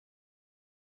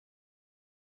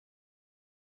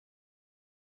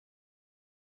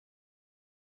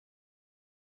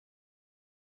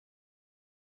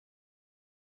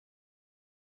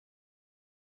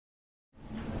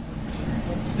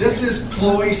This is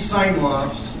Chloe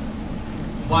Simoff's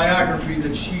biography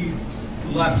that she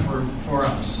left for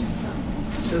us.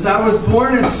 She says, I was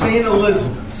born in St.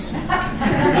 Elizabeth's. And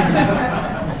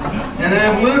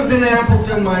I've lived in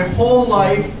Appleton my whole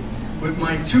life with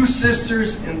my 2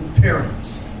 sisters and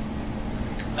parents.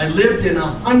 I lived in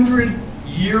a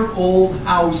 100-year-old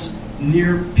house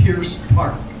near Pierce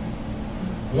Park.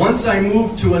 Once I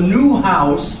moved to a new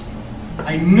house,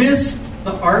 I missed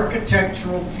the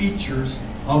architectural features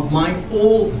of my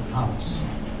old house.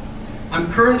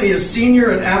 I'm currently a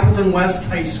senior at Appleton West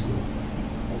High School.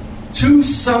 2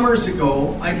 summers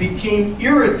ago, I became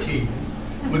irritated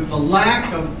with the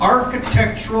lack of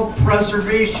architectural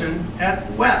preservation at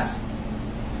West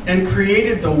and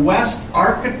created the West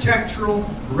Architectural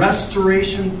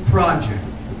Restoration Project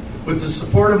with the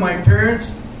support of my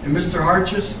parents and Mr.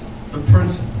 Harchis, the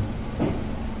principal.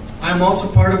 I am also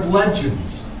part of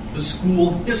Legends, the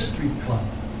school history club,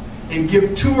 and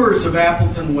give tours of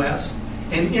Appleton West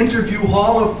and interview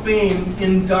Hall of Fame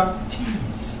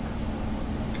inductees.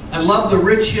 I love the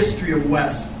rich history of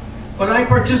West, but I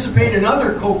participate in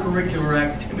other co-curricular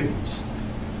activities.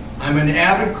 I'm an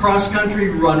avid cross-country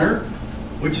runner,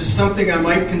 which is something I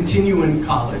might continue in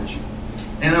college,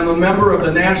 and I'm a member of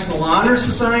the National Honor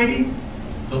Society,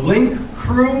 the Link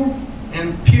Crew,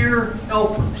 and Peer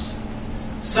Helpers.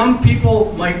 Some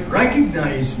people might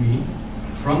recognize me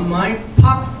from my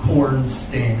popcorn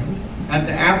stand at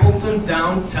the Appleton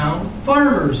Downtown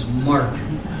Farmers Market,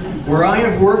 where I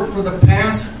have worked for the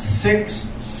past 6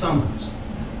 summers.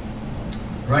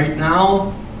 Right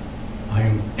now, I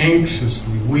am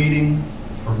anxiously waiting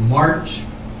for March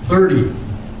 30th,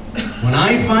 when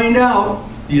I find out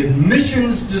the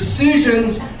admissions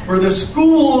decisions for the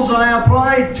schools I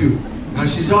applied to. Now,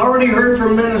 she's already heard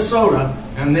from Minnesota,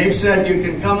 and they've said you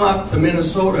can come up to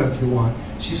Minnesota if you want.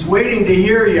 She's waiting to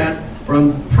hear yet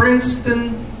from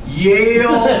Princeton,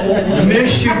 Yale,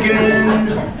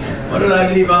 Michigan. What did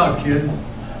I leave out, kid?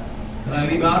 Did I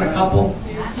leave out a couple?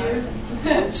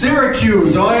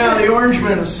 Syracuse. Oh yeah, the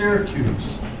Orangemen of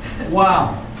Syracuse.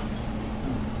 Wow.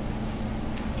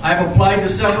 I've applied to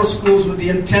several schools with the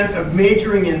intent of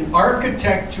majoring in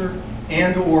architecture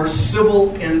and or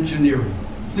civil engineering.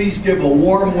 Please give a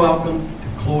warm welcome to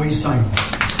Chloe Simoff.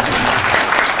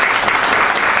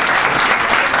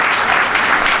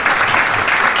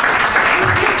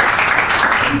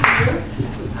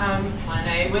 And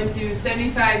I went through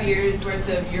 75 years worth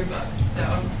of yearbooks, so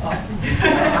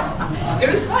it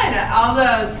was fun. All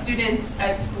the students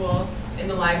at school in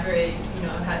the library,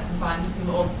 had some fun.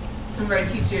 Some of our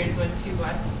teachers went to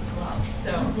West as well.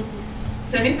 So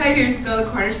 75 years ago,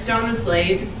 the cornerstone was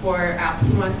laid for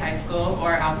Appleton West High School,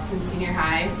 or Appleton Senior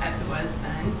High, as it was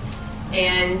then.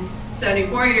 And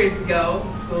 74 years ago,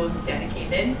 the school was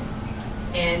dedicated.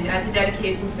 And at the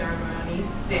dedication ceremony,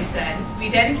 they said, "We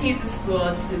dedicate the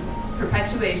school to the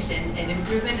perpetuation and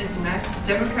improvement of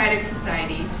democratic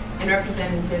society and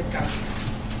representative government."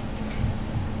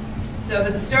 So,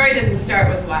 but the story doesn't start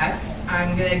with West.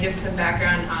 I'm going to give some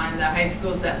background on the high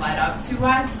schools that led up to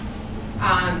West.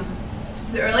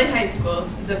 The early high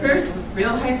schools, the first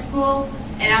real high school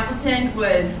in Appleton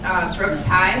was Brooks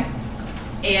High,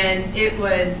 and it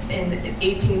was in the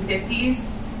 1850s.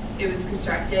 It was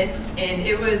constructed, and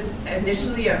it was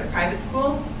initially a private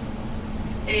school.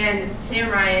 And Sam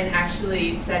Ryan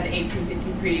actually said in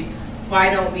 1853, "Why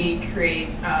don't we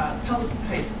create a public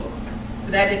high school?"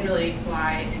 But that didn't really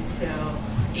fly until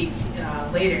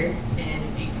later in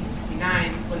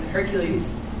 1859, when the Hercules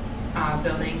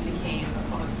building became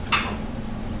a public school.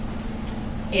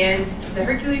 And the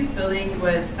Hercules building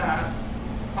was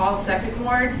all Second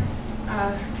Ward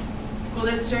school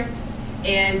district,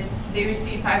 and they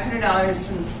received $500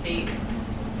 from the state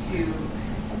to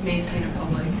maintain a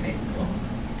public high school.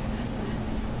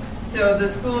 So the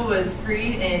school was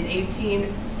free in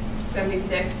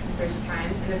 1876 the first time,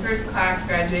 and the first class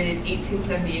graduated in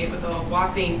 1878 with a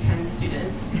whopping 10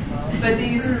 students. But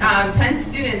these 10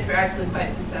 students were actually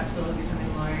quite successful,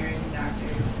 becoming lawyers and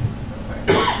doctors and so forth.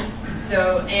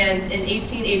 So, and in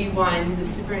 1881, the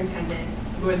superintendent,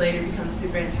 who would later become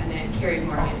superintendent, Carrie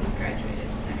Morgan, graduated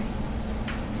there.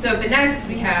 So, but next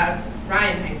we have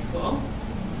Ryan High School,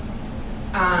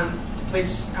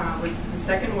 which was the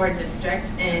Second Ward District,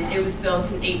 and it was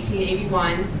built in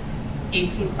 1881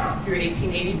 through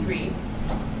 1883.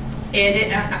 And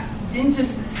it didn't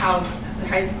just house the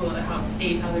high school, it housed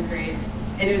 8 other grades,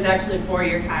 and it was actually a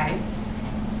 4-year high.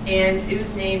 And it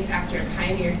was named after a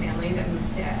pioneer family that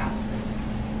moved to Appleton.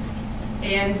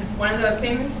 And one of the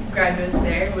famous graduates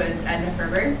there was Edna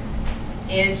Ferber,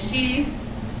 and she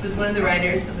was one of the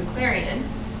writers of the Clarion,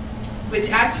 which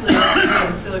actually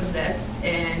still exists,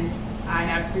 and I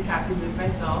have 3 copies of it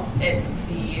myself. It's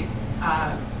the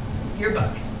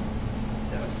yearbook,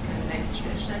 so it's kind of a nice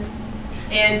tradition.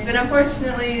 But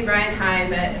unfortunately, Ryan High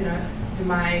met in a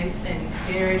demise in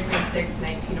January 26,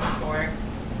 1904.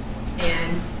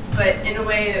 But in a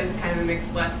way, that was kind of a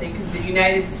mixed blessing because it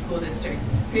united the school district.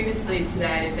 Previously to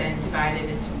that, it had been divided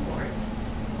into wards.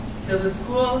 So the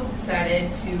school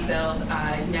decided to build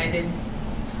a united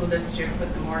school district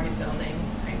with the Morgan Building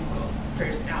High School,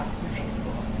 first Appleton High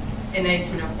School, in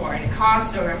 1904, and it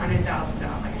cost over $100,000.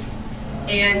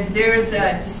 And there was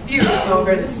a dispute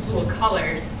over the school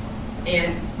colors,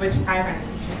 and which I find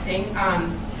is interesting.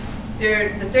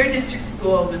 The 3rd district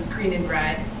school was green and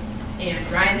red, and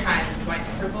Ryan High was white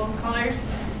and purple colors.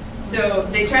 So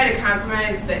they tried to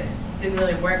compromise, but it didn't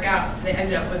really work out, so they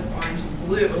ended up with orange and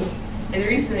blue. And the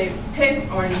reason they picked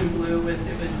orange and blue was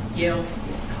it was Yale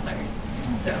school colors.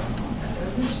 So that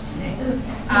was interesting.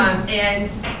 And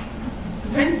the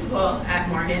principal at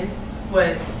Morgan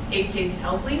was H.H.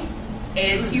 Helpley,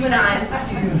 and she went on to...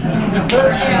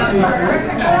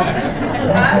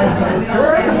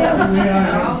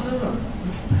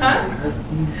 Huh?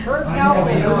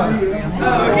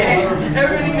 Oh, okay.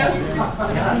 Everything else.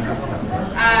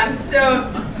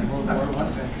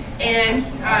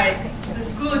 The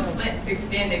school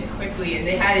expanded quickly, and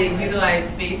they had to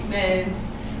utilize basements,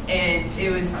 and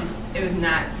it was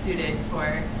not suited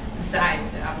for the size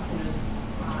that Appleton was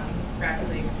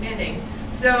rapidly expanding.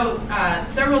 So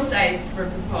several sites were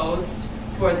proposed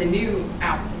for the new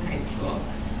Appleton High School,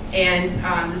 and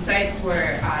the sites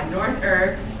were North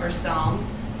Erb or Salm,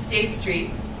 State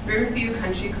Street, Riverview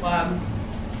Country Club,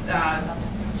 the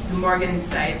Morgan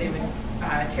site they would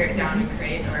tear it down and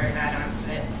create or add onto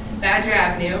it, Badger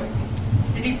Avenue,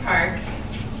 City Park,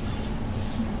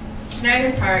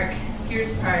 Schneider Park,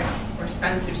 Pierce Park, or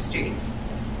Spencer Street.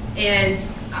 And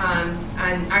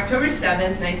on October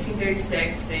 7th,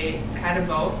 1936, they had a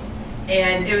vote,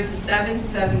 and it was a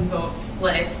 7-7 vote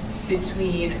split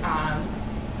between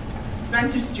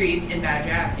Spencer Street and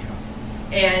Badger Avenue.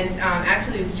 And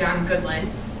actually it was John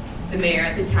Goodland, the mayor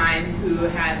at the time, who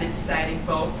had the deciding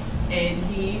vote, and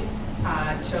he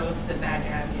chose the Badger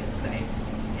Avenue site.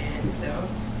 And so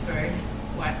that's where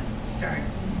West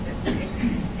starts its history.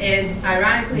 And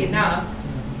ironically enough,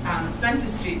 the Spencer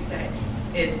Street site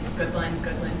is Goodland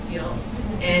Field.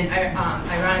 And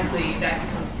ironically, that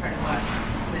becomes part of West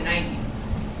in the 90s.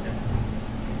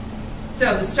 So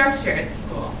the structure at the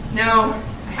school. Now,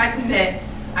 I have to admit,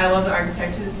 I love the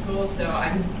architecture of the school, so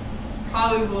I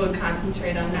probably will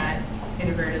concentrate on that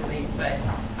inadvertently. But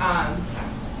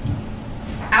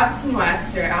Appleton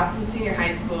West, or Appleton Senior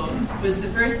High School, was the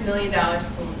first $1 million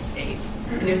school in the state.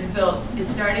 And it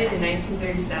started in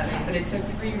 1937, but it took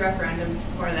 3 referendums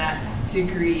before that to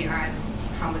agree on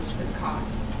how much would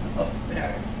cost,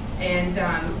 whatever. And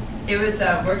it was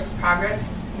a works in progress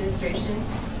administration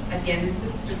at the end of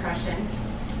the Depression.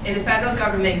 And the federal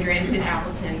government granted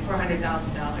Appleton $400,000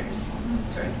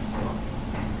 towards the school.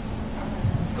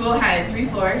 The school had 3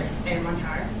 floors and 1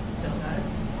 tower, still does.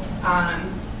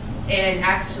 And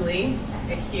actually,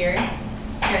 here,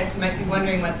 you guys might be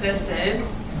wondering what this is.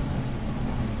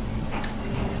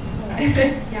 Yeah,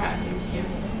 thank you.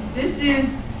 This is,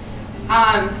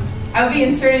 I'll be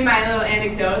inserting my little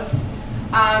anecdotes.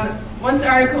 Once the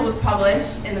article was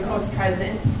published in the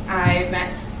Post-Crescent, I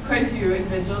met quite a few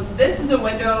individuals. This is a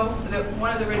window,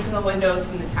 one of the original windows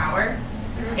from the tower.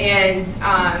 And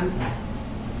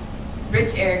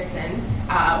Rich Erickson,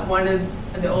 one of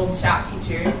the old shop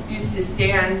teachers, used to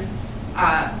stand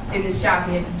in the shop.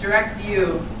 He had a direct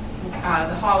view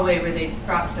the hallway where they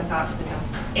brought stuff out to the dump.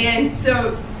 And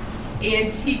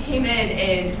he came in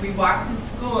and we walked through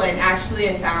school, and actually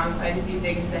I found quite a few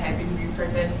things that had been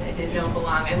repurposed that I didn't know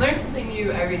belonged. I learned something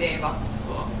new every day about the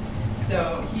school.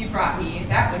 So he brought me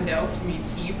that window for me to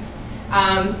keep.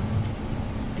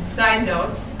 Side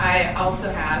note, I also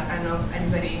have, I don't know if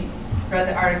anybody read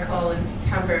the article in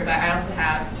September, but I also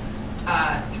have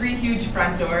 3 huge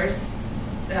front doors,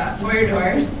 foyer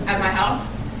doors at my house,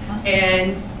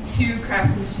 and 2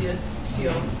 craftsmanship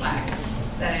shield flags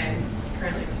that I'm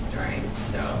currently restoring.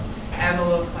 So I have a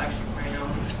little collection where I know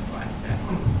West at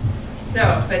home. So,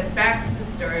 but back to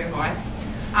the story of West.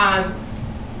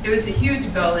 It was a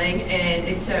huge building, and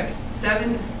it took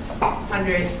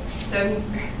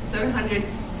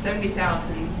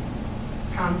 770,000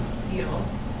 pounds of steel,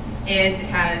 and it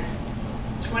has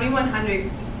 2,100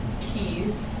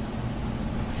 keys,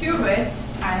 2 of which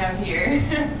I have here,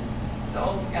 the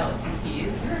old skeleton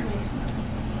keys.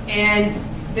 And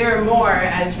there are more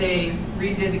as they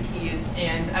redid the keys,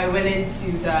 and I went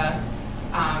into the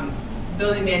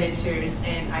building managers,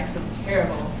 and I feel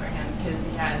terrible for him because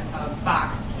he has a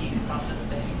box of heat about this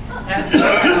big. That's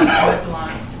what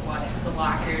belongs to what, the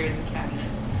lockers, the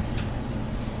cabinets.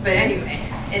 But anyway,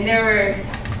 and there were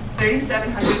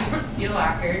 3,700 steel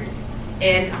lockers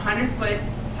and a 100-foot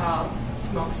tall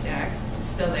smokestack, which is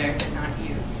still there but not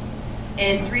used,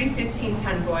 and 3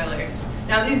 15-ton boilers.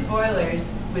 Now these boilers,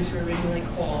 which were originally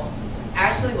coal,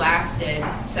 actually lasted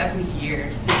 70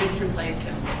 years. They just replaced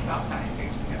them about 5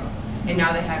 years ago. And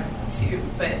now they have 2.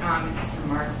 But it's just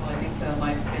remarkable. I think the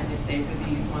lifespan they say for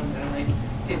these ones are like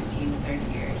 15 to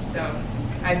 30 years. So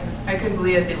I couldn't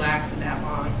believe that they lasted that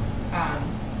long.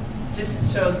 Just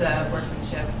shows the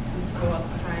workmanship in the school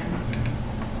at the time.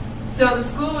 So the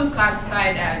school was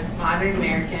classified as modern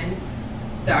American,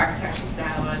 the architecture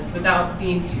style was, without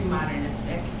being too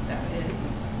modernistic. That is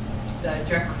the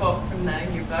direct quote from the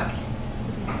yearbook.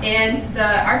 And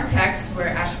the architects were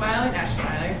Eschweiler and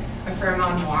Eschweiler, a firm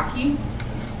out in Milwaukee,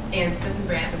 and Smith &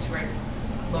 Brandt, which worked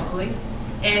locally.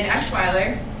 And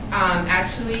Eschweiler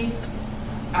actually,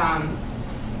 I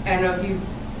don't know if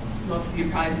most of you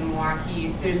probably been in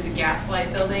Milwaukee, there's the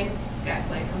Gaslight building,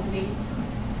 Gaslight Company,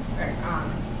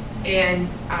 and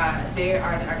they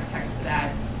are the architects for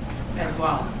that as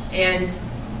well. And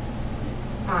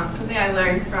something I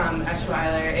learned from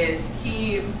Eschweiler is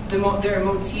there are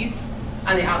motifs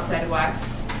on the outside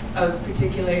west,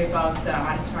 particularly above the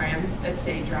auditorium, that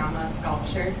say drama,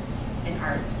 sculpture, and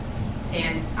art.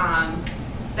 And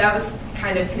that was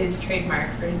kind of his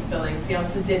trademark for his buildings. He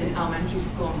also did an elementary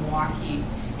school in Milwaukee,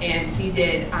 and he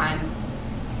did on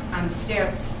the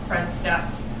front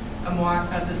steps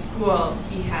of the school,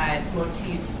 he had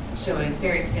motifs showing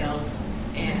fairy tales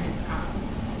and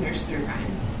nursery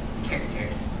rhyme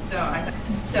characters.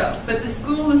 But the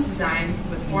school was designed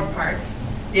with 4 parts: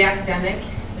 the academic,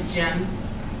 the gym,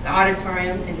 the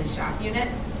auditorium, and the shop unit.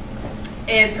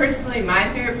 And personally, my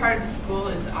favorite part of the school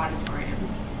is the auditorium.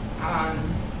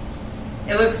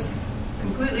 It looks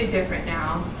completely different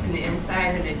now in the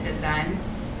inside than it did then,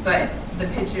 but the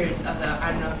pictures of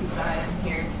I don't know if you saw it in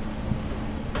here,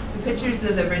 the pictures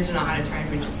of the original auditorium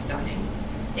were just stunning.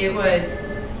 It was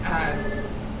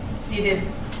seated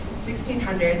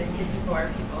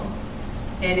 1,654 people,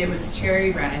 and it was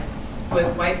cherry red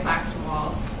with white plaster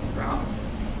walls throughout.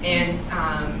 And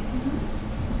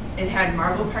it had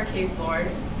marble parquet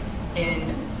floors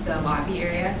in the lobby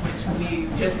area, which we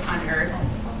just unearthed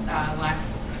the last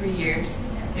 3 years.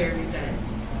 They were redone.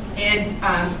 And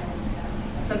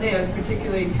something that was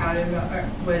particularly touted about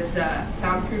was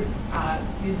soundproof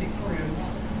music rooms.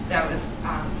 That was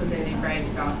something they bragged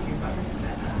about in your books, which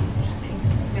I thought was interesting.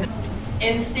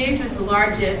 And the stage was the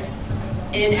largest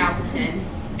in Appleton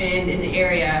and in the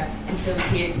area until the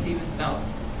PAC was built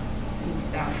in the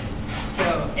 2000s.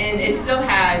 So, and it still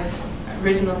has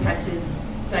original touches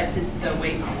such as the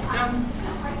weight system,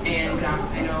 and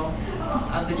I know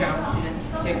the drama students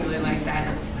particularly like that.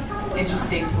 It's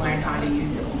interesting to learn how to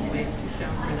use the old weight system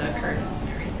for the curtains and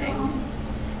everything.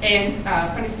 And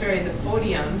funny story, the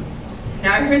podium.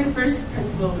 Now I heard the first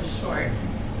principal was short,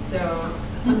 so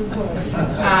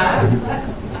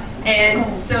and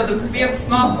so we have a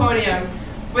small podium,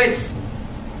 which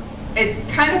it's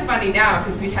kind of funny now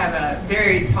because we have a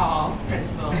very tall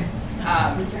principal.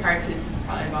 Mr. Harches is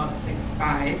probably about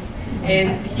 6'5",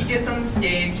 and he gets on the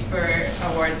stage for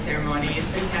award ceremonies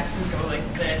and has to go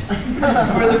like this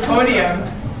for the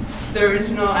podium, the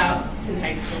original Appleton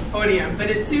High School podium. But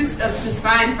it suits us just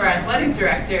fine for our athletic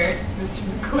director, Mr.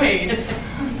 McQuaid,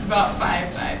 who's about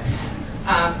 5'5".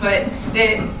 But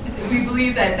we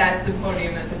believe that that's the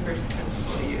podium that the first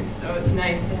principal used, so it's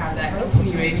nice to have that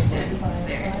continuation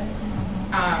there.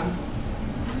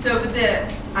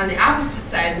 On the opposite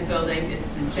side of the building is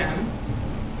the gym,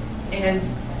 and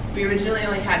we originally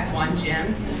only had one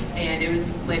gym, and it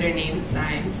was later named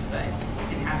Symes, but it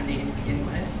didn't have a name to begin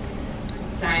with.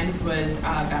 Symes was a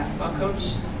basketball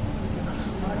coach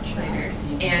later,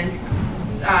 and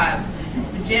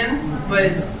the gym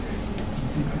was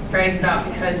bragged about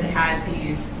because it had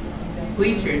these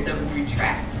bleachers that would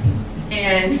retract,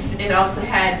 and it also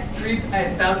had 3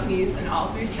 balconies on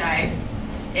all 3 sides.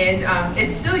 And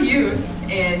it's still used,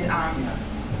 and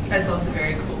that's also a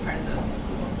very cool part of the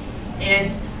school. And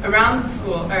around the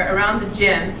school, or around the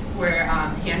gym, were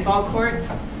handball courts,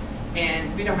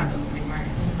 and we don't have those anymore.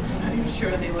 I'm not even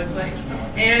sure what they look like.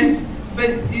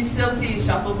 But you still see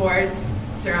shuffleboards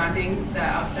surrounding the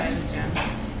outside of the gym,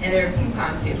 and there are ping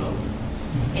pong tables.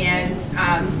 And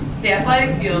the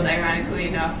athletic field, ironically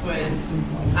enough,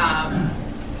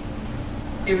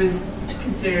 it was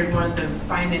considered one of the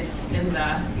finest in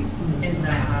the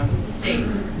state.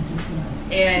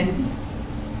 And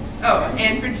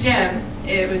for gym,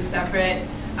 it was separate,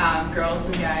 girls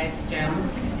and guys gym.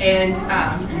 And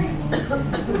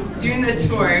doing the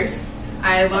tours,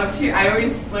 I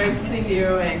always learn something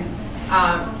new, and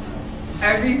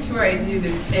every tour I do,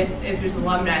 if there's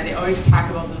alumni, they always talk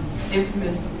about those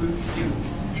infamous blue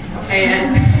suits.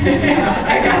 And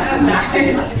I got some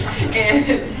knives.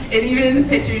 And even in the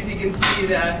pictures, you can see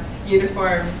the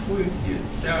uniform blue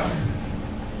suits.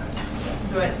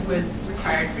 So it was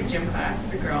required for gym class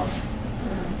for girls.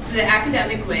 So the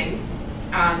academic wing,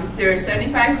 there are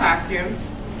 75 classrooms,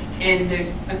 and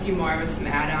there's a few more with some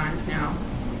add-ons now.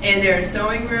 And there are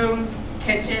sewing rooms,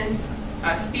 kitchens,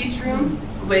 a speech room,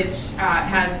 which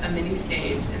has a mini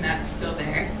stage, and that's still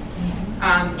there.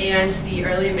 And the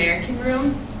early American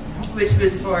room, which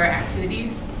was for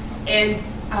activities. And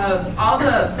of all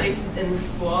the places in the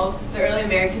school, the early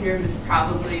American room is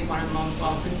probably one of the most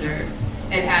well preserved.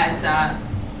 It has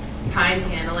pine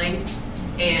paneling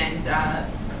and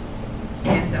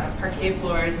parquet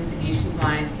floors and Venetian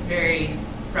blinds, very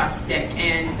rustic.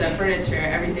 And the furniture,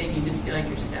 everything, you just feel like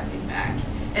you're stepping back.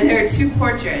 And there are 2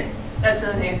 portraits. That's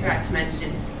another thing I forgot to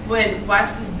mention. When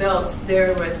West was built,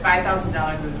 there was $5,000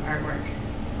 worth of artwork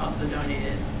also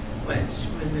donated, which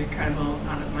was an incredible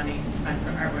amount of money to spend for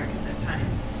artwork at that time.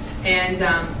 And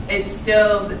it's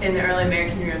still, in the early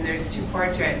American room, there's 2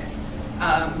 portraits,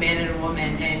 a man and a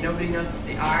woman, and nobody knows who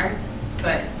they are,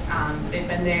 but they've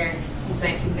been there since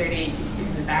 1938. You can see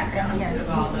in the background of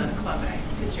all the club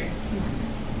pictures.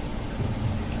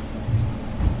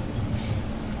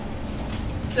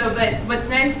 So, but what's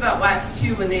nice about West,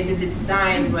 too, when they did the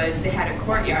design was they had a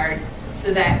courtyard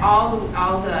so that all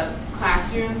the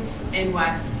classrooms in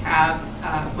West have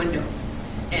windows,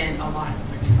 and a lot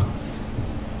of windows.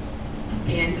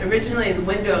 And originally the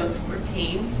windows were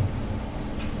paned,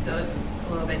 so it's a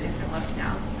little bit different look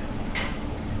now.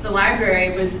 The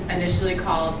library was initially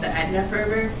called the Edna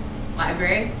Ferber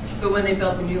Library, but when they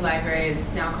built the new library, it's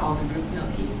now called the Ruth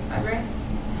Milke Library.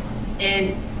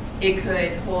 And it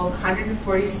could hold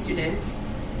 140 students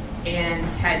and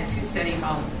had 2 study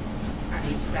halls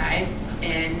on each side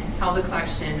and held a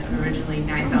collection of originally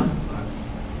 9,000 books.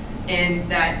 And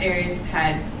that area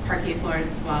had parquet floors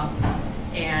as well,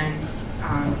 and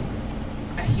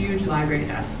a huge library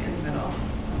desk in the middle.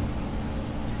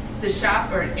 The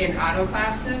shop and auto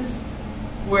classes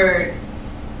were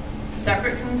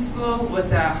separate from the school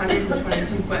with a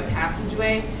 122-foot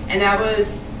passageway, and that was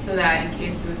so that in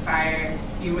case of a fire,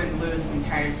 you wouldn't lose the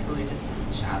entire school, you just lose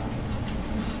the shop.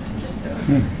 Just so,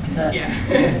 yeah.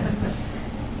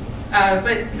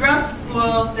 But throughout the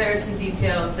school, there are some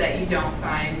details that you don't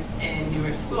find in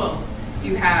newer schools.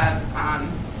 You have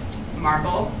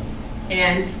marble,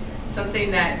 and something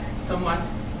that some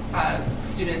West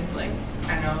students like,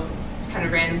 I don't know, it's kind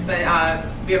of random, but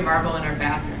we have marble in our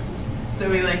bathrooms. So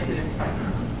we like to,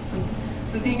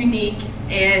 something unique.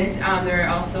 And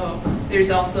there's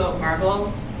also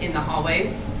marble in the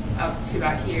hallways up to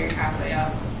about here, halfway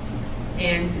up,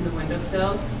 and in the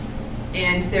windowsills.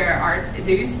 And there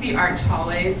used to be arched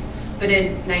hallways, but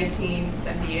in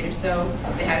 1978 or so,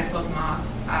 they had to close them off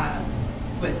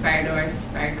with fire doors,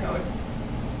 fire code.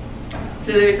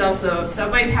 So there's also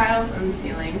subway tiles on the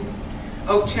ceilings,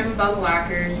 oak trim above the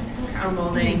lockers, crown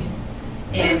molding,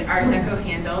 and Art Deco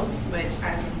handles, which I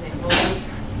have an example of.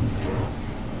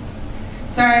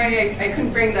 Sorry, I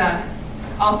couldn't bring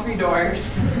all 3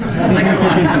 doors like I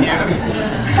wanted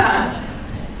to.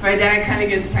 My dad kind of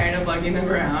gets tired of lugging them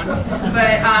around.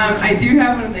 But I do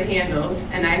have one of the handles,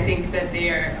 and I think that they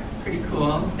are pretty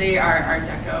cool. They are Art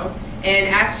Deco. And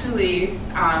actually,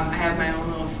 I have my own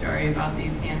little story about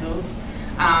these handles.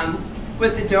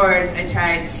 With the doors,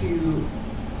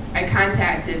 I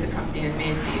contacted the company that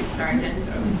made these, Sargent,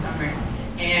 over the summer.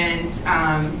 And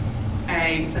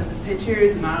I sent them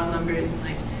pictures, model numbers, and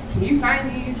like, can you find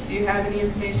these? Do you have any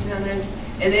information on this?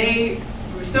 And they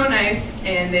were so nice,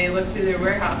 and they looked through their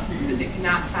warehouses, but they could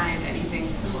not find anything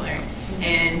similar.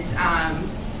 And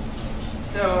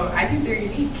so I think they're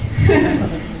unique.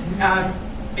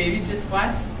 Maybe just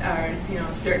West, or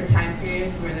a certain time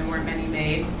period where there weren't many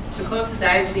made. The closest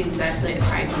I've seen is actually at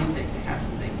High Music. They have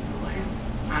something similar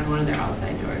on one of their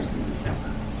outside doors with the stuff up.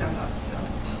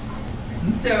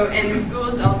 And the school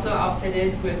is also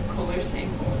outfitted with Kohler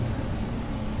sinks.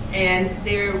 And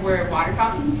there were water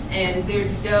fountains, and there's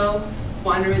still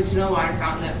one original water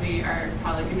fountain that we are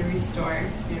probably going to restore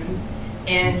soon.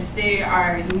 And they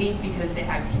are unique because they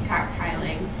have peacock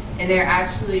tiling, and they're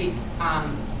actually,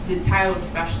 the tile is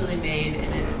specially made,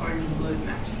 and it's orange and blue to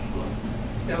match the school.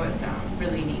 So it's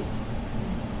really neat.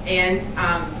 And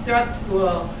throughout the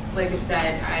school, like I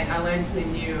said, I learned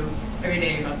something new every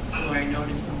day about the school, or I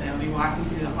noticed something. I'll be walking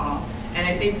through the hall, And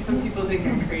I think some people think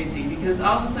I'm crazy because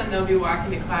all of a sudden they'll be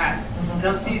walking to class and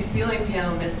I'll see a ceiling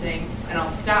panel missing and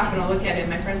I'll stop and I'll look at it and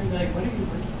my friends will be like, what are you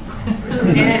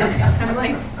looking at? And I'm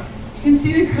like, you can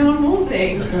see the crown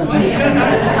molding. What do you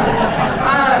notice?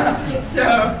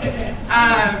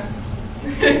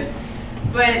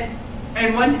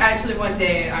 And one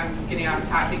day, I'm getting off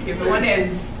topic here, but one day I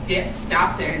just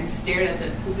stopped there and stared at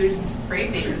this because there's this spray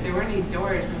paint, there weren't any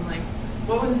doors. And I'm like,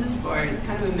 what was this for? It's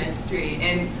kind of a mystery.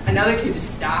 And another kid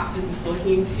just stopped and was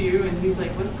looking too, and he's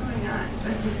like, what's going on?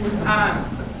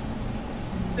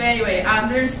 But anyway,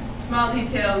 there's small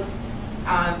details.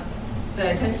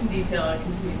 The attention to detail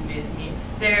continues to amaze me.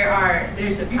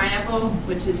 There's a pineapple,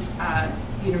 which is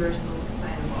universal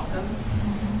sign of welcome,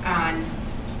 on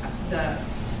the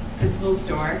principal's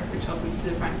door, which opens to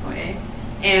the front foyer.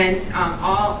 And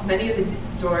many of the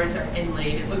doors are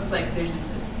inlaid. It looks like there's just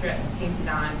a strip painted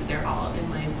on, but they're all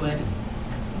inlaid wood.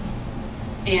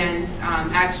 And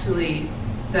actually,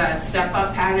 the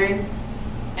step-up pattern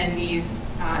and these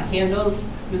handles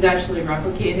was actually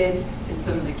replicated in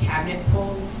some of the cabinet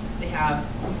pulls. They have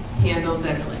handles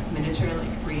that are like miniature,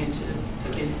 like 3 inches,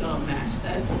 but they still match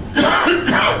this.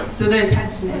 So the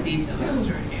attention to detail is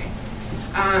extraordinary.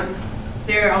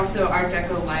 There are also Art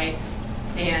Deco lights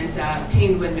and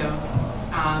paned windows,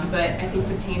 but I think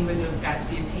the paned windows got to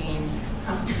be a pain.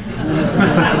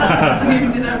 So we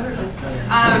didn't do that on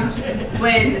purpose.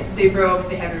 When they broke,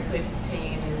 they had to replace the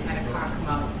pane and had a caulk them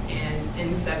up. And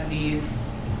in the 70s,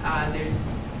 there's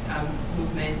a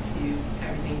movement to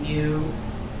everything new,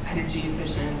 energy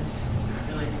efficient, not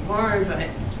really anymore, but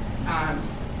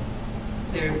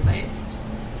they're replaced.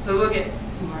 But we'll get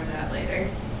to more of that later.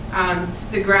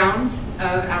 The grounds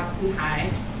of Appleton High,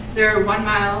 there are 1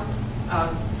 mile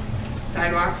of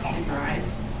sidewalks and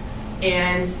drives.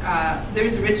 And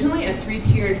there's originally a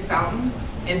 3-tiered fountain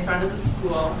in front of the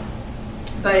school,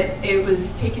 but it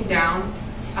was taken down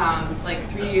like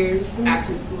 3 years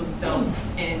after school was built.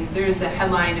 And there's a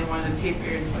headline in one of the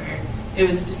papers where it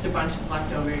was just a bunch of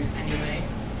leftovers anyway.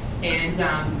 And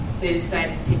they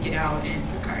decided to take it out and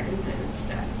put gardens in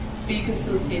instead. But you can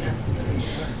still see it on some of the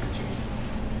pictures.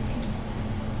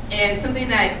 And something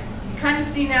that you kind of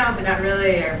see now, but not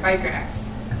really, are bike racks.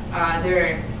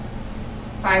 There are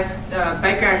 5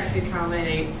 bike racks to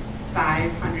accommodate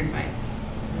 500 bikes,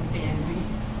 and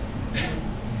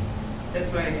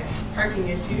that's why I have parking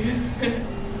issues.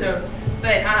 The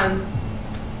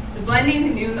blending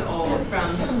the new and the old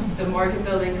from the Morgan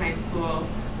Building High School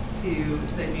to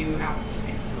the new Appleton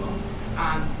High School.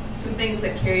 Some things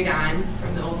that carried on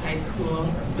from the old high school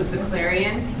was the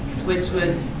Clarion, which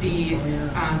was the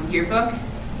yearbook,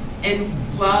 and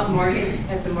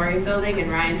at the Morgan Building in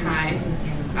Ryan High,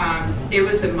 it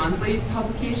was a monthly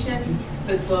publication,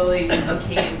 but slowly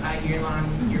became a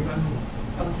year-long yearbook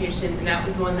publication, and that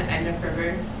was the one that Edna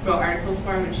Ferber wrote articles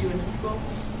for when she went to school.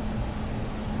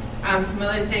 Some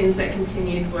other things that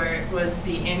continued was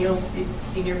the annual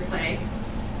senior play,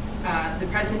 the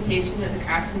presentation of the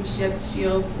Craftsmanship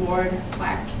Shield Award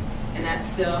plaque, and that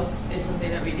still is something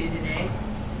that we do today.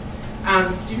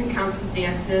 Student council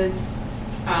dances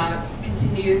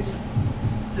continued.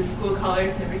 The school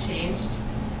colors never changed.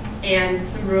 And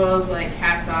some rules like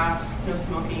hats off, no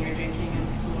smoking or drinking in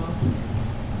school.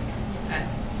 That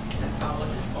followed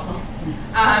as well.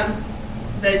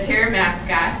 The terror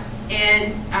mascot.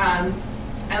 And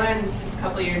I learned this just a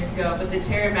couple years ago, but the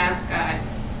terror mascot,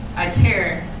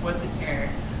 what's a terror?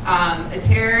 A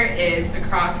terror is a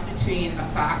cross between a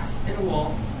fox and a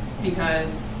wolf,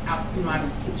 because Appleton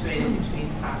West is situated between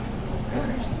the Fox and Wolf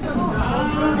rivers.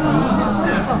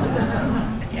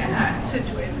 Yeah,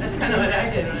 situated. That's kind of what I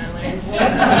did when I learned.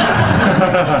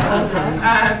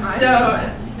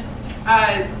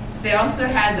 They also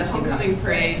had the homecoming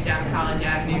parade down College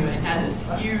Avenue and had this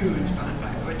huge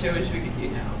bonfire, which I wish we could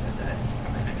do now, but that's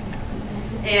probably not going to happen.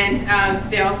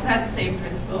 And they also had the same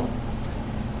principal,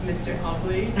 Mr.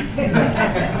 Hubley. I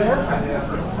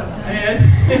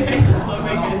just love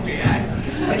making his react.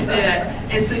 I say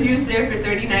that. And so he was there for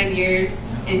 39 years,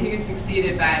 and he was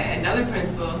succeeded by another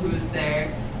principal who was there,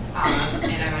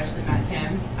 and I've actually met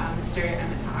him, Mr.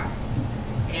 Emmett Hawks,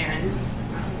 and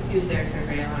he was there for a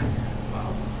very long time as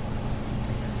well.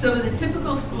 So the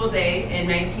typical school day in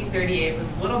 1938 was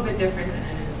a little bit different than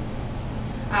it is.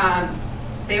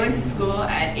 They went to school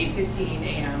at 8:15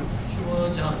 a.m., which I'm a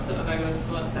little jealous of. I go to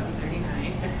school at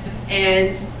 7:39.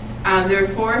 And there were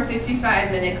 4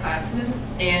 55-minute classes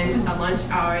and a lunch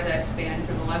hour that spanned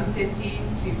from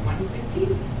 11:50 to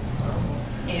 1:15.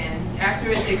 And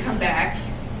afterwards, they come back.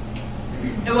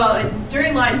 Well,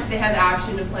 during lunch, they had the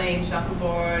option of playing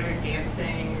shuffleboard or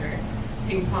dancing or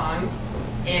ping pong.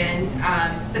 And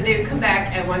but they would come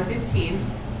back at 1:15,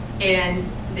 and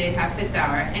they'd have fifth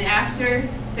hour. And after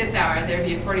fifth hour, there'd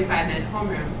be a 45-minute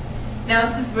homeroom. Now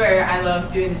this is where I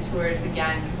love doing the tours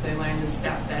again, because I learned the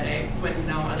stuff that I wouldn't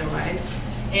know otherwise.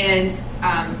 And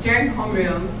during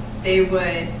homeroom, they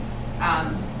would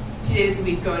 2 days a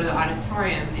week go to the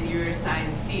auditorium, and you were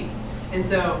assigned seats. And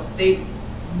so they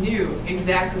knew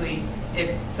exactly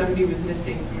if somebody was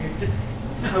missing from your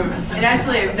homeroom. And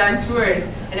actually, I've done tours,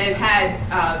 and I've had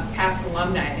past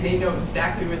alumni, and they know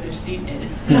exactly where their seat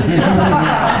is.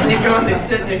 And they go and they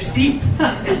sit in their seats.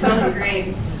 It's so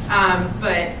ingrained.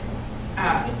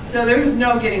 So there was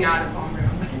no getting out of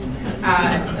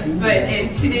homeroom. But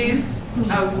in 2 days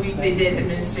a week, they did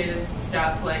administrative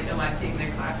stuff like electing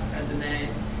their class president,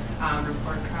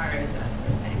 report cards, that sort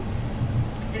of thing.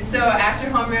 And so after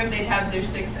homeroom, they'd have their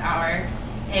 6 hour,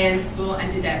 and school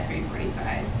ended at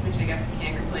 3:45, which I guess I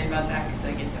can't complain about that because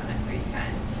I get done at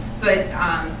 3:10. But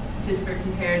just for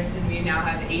comparison, we now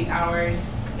have 8 hours.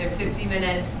 They're 50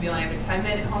 minutes. We only have a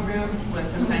 10-minute homeroom, but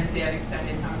sometimes they have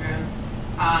extended homeroom.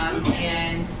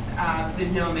 And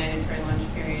there's no mandatory lunch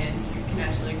period. You can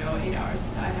actually go 8 hours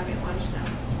without having lunch now.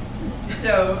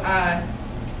 So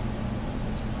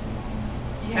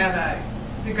you have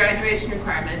the graduation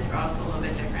requirements are also a little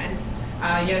bit different.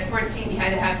 You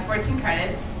had to have 14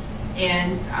 credits,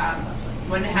 and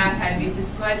 1.5 had to be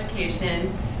physical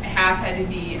education, a half had to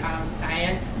be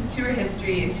science, 2 were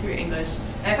history, and 2 were English.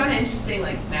 And I found it interesting,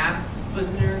 like math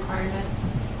wasn't a requirement,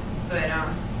 but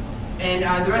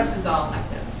the rest was all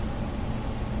electives.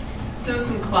 So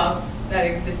some clubs that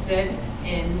existed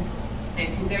in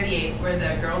 1938 were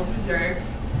the Girls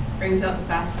Reserves, brings out the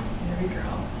best in every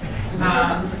girl.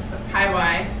 High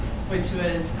Y, which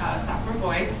was sophomore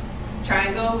boys.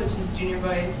 Triangle, which is junior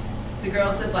boys. The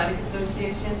Girls Athletic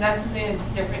Association, that's something that's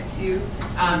different too.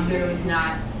 There was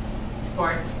not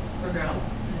sports for girls,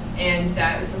 and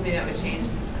that was something that would change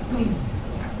in the 70s.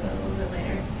 We'll talk about that a little bit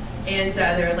later. And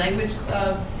there are language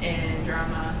clubs and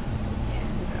drama,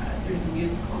 and there's a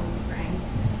musical in the spring,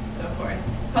 and so forth.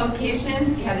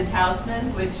 Publications, you have the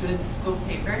Talisman, which was a school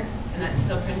paper, and that's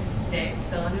still printed today. It's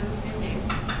still under the same name.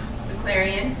 The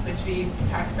Clarion, which we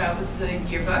talked about, was the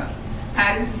yearbook.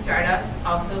 Patterns of Stardust,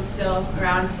 also still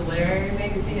around. It's a literary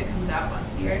magazine. It comes out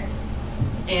once a year.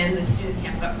 And the Student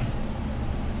Handbook.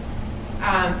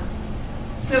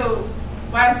 So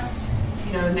West,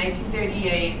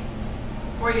 1938,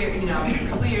 a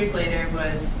couple years later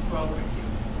was World War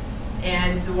II.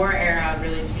 And the war era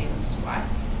really changed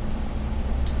West.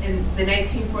 And the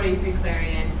 1943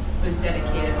 Clarion was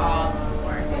dedicated all to the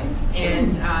war.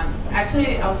 And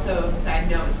actually, also, side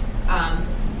note,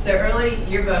 the early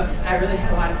yearbooks, I really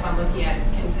had a lot of fun looking at it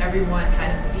because everyone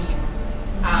had a theme.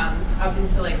 Up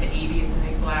until like the 80s, I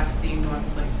think the last themed one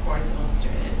was like Sports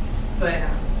Illustrated, but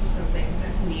just something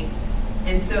that's neat.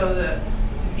 And so the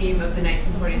theme of the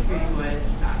 1943 was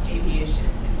aviation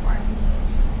and war.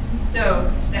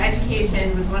 So the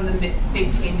education was one of the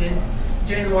big changes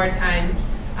during the wartime.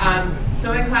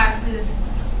 Sewing classes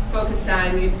focused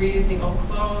on reusing old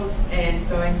clothes and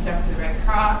sewing stuff for the Red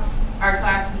Cross.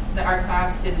 The art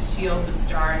class did a shield with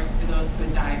stars for those who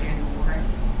had died during the war.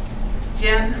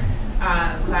 Gym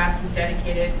class is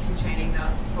dedicated to training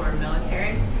for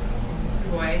military, for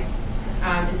boys.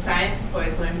 In science,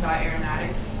 boys learned about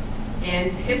aeronautics.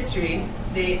 And history,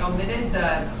 they omitted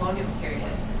the colonial period,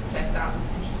 which I thought was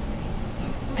interesting.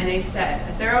 And they said,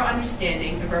 a thorough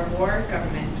understanding of our war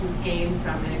government was gained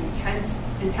from an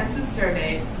intensive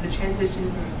survey of the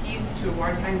transition from a peace to a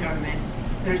wartime government,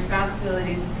 the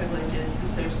responsibilities and privileges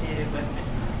associated with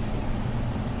democracy.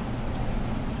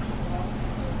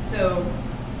 So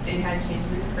they had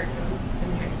changes in the curriculum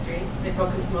in history. They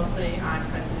focused mostly on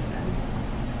present events.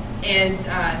 And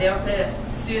they also,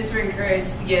 students were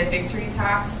encouraged to give victory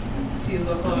talks to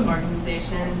local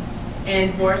organizations,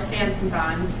 and war stamps and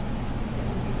bonds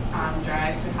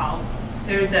drives would help.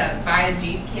 There was a Buy a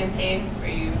Jeep campaign where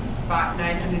you bought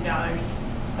 $900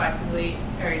 collectively,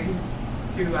 or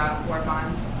through war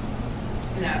bonds,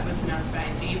 and that was enough to buy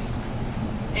a Jeep.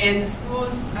 And the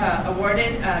schools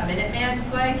awarded a Minuteman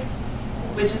flag,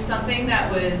 which is something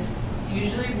that was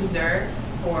usually reserved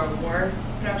for war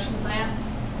production plants.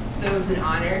 So it was an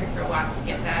honor for Watts to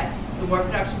get that. The war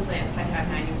production plants had to have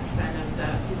 90% of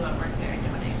the people that worked there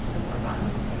donate to the war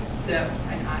bonds. So that was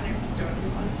quite an honor bestowed on the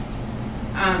most.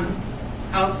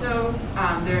 Also,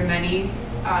 there are many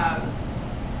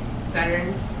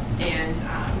veterans and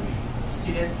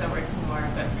students that worked in the war,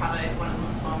 but probably one of the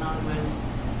most well-known was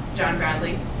John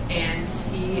Bradley. And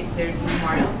there's a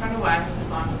memorial in front of West,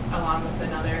 along with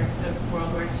another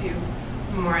World War II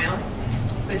memorial.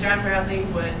 But John Bradley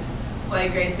was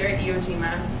flag raiser at Iwo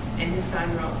Jima, and his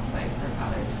son wrote plays for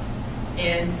colors.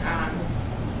 And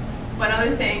one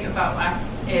other thing about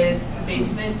West is the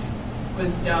basement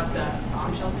was dubbed the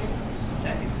bomb shelter, which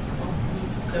I think is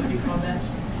cool. Somebody called that.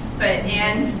 But,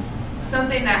 and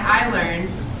something that I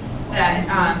learned that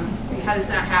has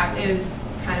not happened, it was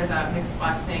kind of a mixed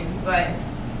blessing, but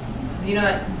you know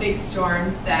that big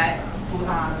storm that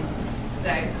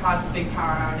caused a big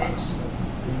power outage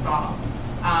this fall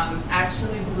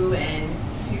actually blew in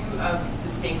 2 of the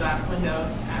stained glass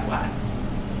windows at West.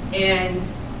 And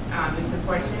it was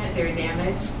unfortunate, they were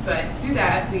damaged, but through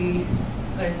that we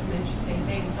learned some interesting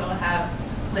things. So we'll have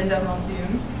Linda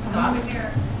Muldoon come up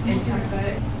here and talk about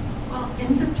it. Well,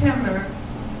 in September,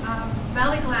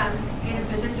 Valley Glass paid a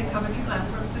visit to Coventry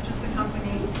Glassworks, which is the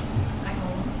company I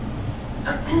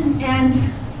own. And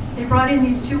they brought in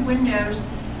these 2 windows.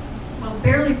 Well,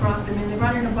 barely brought them in. They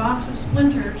brought in a box of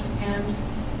splinters and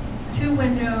 2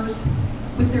 windows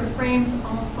with their frames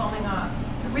almost falling off.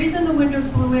 The reason the windows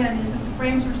blew in is that the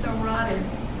frames were so rotted,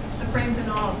 the frames and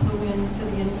all blew into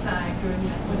the inside during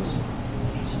that windstorm.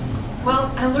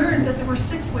 Well, I learned that there were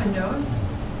 6 windows,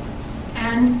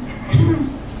 and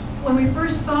when we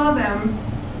first saw them,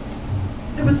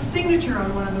 there was a signature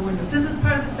on one of the windows. This is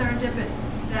part of the serendipity,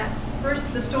 that first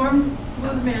the storm blew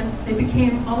them in, they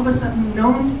became all of a sudden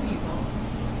known to people.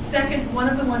 Second, one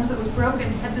of the ones that was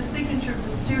broken had the signature of the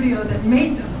studio that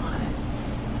made them on it.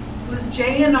 It was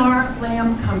J&R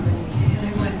Lamb Company. And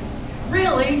I went,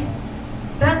 really?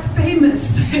 That's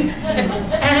famous.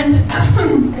 And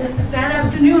that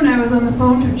afternoon I was on the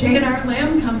phone to J&R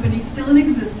Lamb Company, still in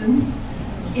existence,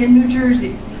 in New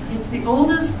Jersey. It's the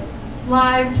oldest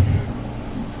lived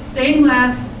stained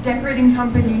glass decorating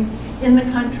company in the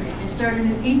country. They started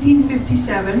in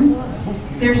 1857.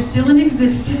 They're still in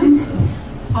existence.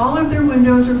 All of their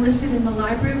windows are listed in the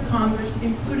Library of Congress,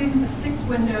 including the 6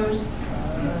 windows,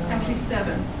 actually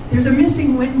 7. There's a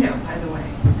missing window, by the way.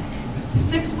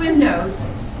 6 windows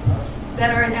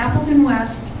that are in Appleton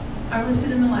West are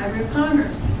listed in the Library of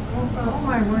Congress. Oh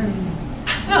my word.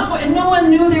 No, and no one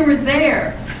knew they were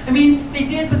there. I mean, they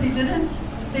did, but they didn't.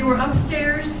 They were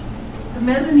upstairs, the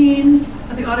mezzanine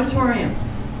of the auditorium.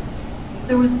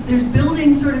 There's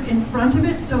buildings sort of in front of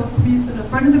it, so from the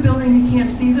front of the building you can't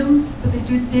see them, but they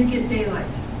did get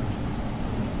daylight.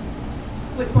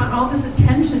 What brought all this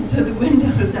attention to the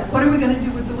windows, that what are we going to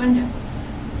do with the windows?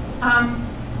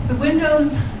 The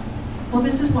windows, well,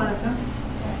 this is one of them.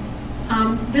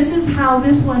 This is how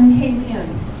this one came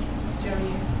in.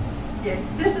 Yeah,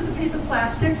 this is a piece of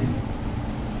plastic.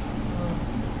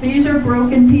 These are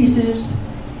broken pieces.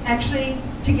 Actually,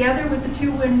 together with the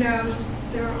 2 windows,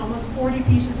 there are almost 40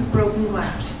 pieces of broken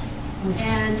glass.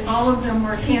 And all of them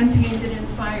were hand-painted and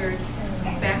fired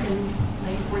back in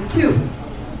 1942.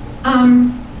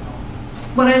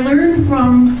 What I learned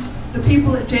from the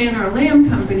people at J&R Lamb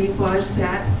Company was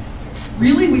that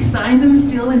really we signed them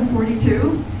still in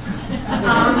 42.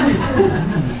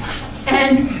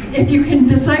 And if you can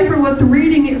decipher what the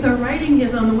writing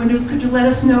is on the windows, could you let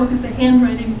us know, because the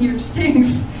handwriting here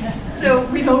stinks. So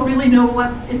we don't really know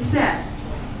what it said.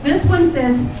 This one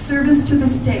says, service to the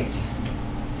state.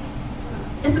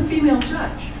 It's a female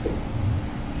judge.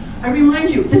 I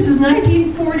remind you, this is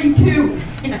 1942.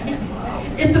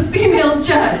 It's a female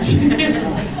judge.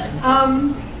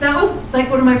 That was like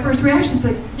one of my first reactions,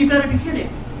 like, you gotta be kidding.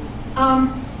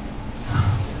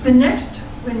 The next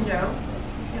window,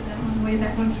 get that one away,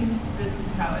 that one came. This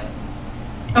is how it.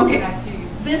 Okay, Back to you.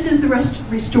 this is the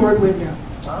restored window.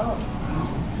 Oh.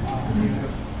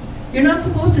 You're not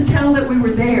supposed to tell that we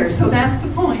were there, so that's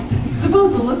the point. It's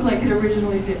supposed to look like it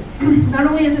originally did. Not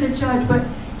only is it a judge, but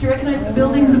do you recognize the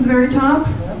buildings at the very top?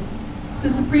 It's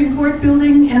the Supreme Court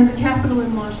building and the Capitol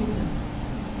in Washington.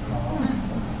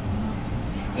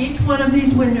 Each one of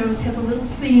these windows has a little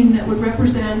scene that would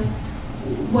represent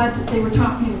what they were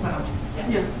talking about.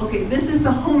 Yeah. Okay, this is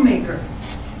the homemaker.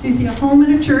 So you see a home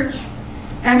in a church.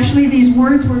 Actually, these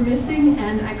words were missing,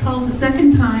 and I called the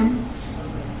second time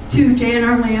to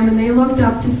J&R Lamb, and they looked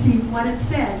up to see what it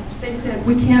said. They said,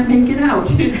 we can't make it out.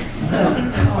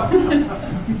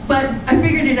 But I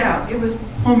figured it out. It was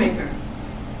homemaker.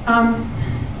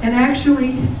 And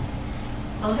actually,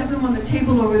 I'll have them on the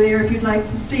table over there if you'd like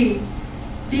to see.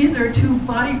 These are 2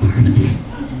 body parts.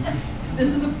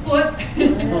 This is a foot,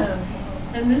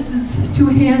 and this is 2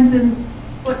 hands, and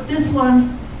what this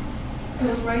one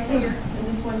goes right here, and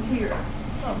this one's here.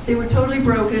 They were totally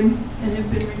broken and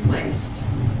have been replaced.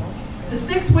 The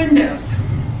 6 windows.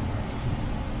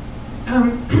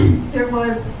 There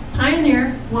was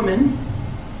pioneer woman.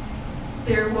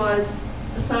 There was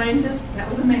a scientist, that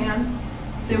was a man.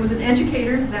 There was an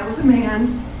educator, that was a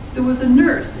man. There was a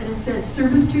nurse, and it said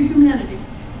service to humanity.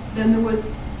 Then there was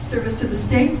service to the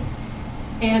state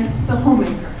and the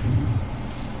homemaker.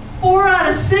 4 out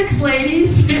of 6,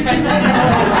 ladies. 4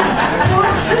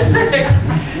 out of 6.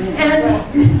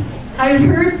 And I had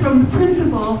heard from the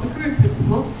principal, the current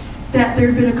principal, that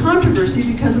there had been a controversy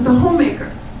because of the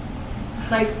homemaker.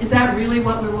 Like, is that really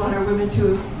what we want our women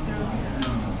to?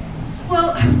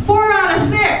 Well, 4 out of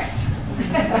 6.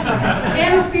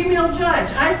 And a female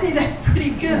judge. I say that's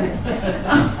pretty good.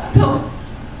 So,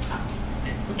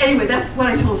 anyway, that's what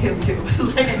I told him too.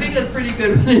 Like, I think that's pretty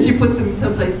good. Why don't you put them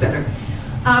someplace better?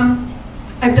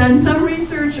 I've done some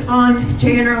research on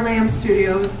J&R Lamb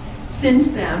Studios since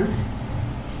then.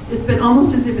 It's been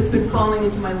almost as if it's been falling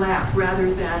into my lap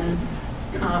rather than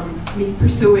me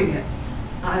pursuing it.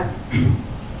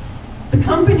 The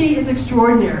company is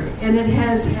extraordinary, and it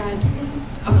has had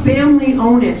a family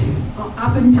own it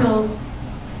up until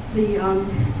the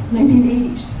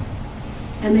 1980s.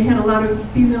 And they had a lot of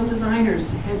female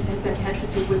designers that had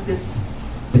to do with this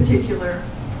particular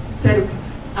set of,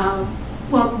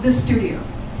 well, this studio.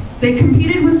 They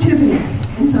competed with Tiffany,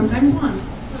 and sometimes won.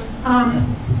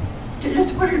 Just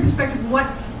to put it in perspective, what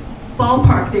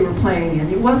ballpark they were playing in.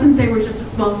 It wasn't they were just a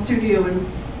small studio in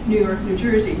New York, New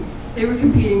Jersey. They were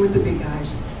competing with the big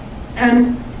guys.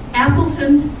 And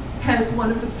Appleton has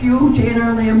one of the few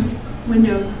J&R Lamb's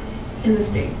windows in the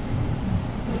state.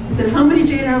 I said, how many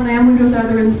J&R Lamb windows are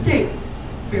there in the state?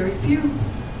 Very few.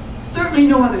 Certainly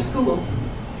no other school.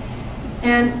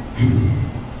 And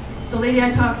the lady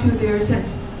I talked to there said,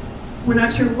 we're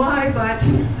not sure why, but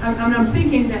I'm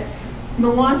thinking that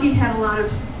Milwaukee had a lot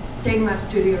of stained glass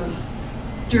studios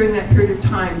during that period of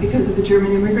time because of the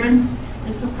German immigrants,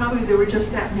 and so probably there were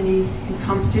just that many in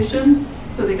competition,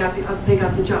 so they got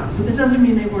the jobs. But that doesn't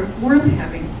mean they weren't worth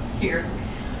having here.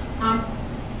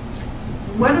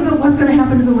 What's going to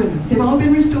happen to the windows? They've all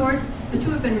been restored. The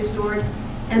 2 have been restored,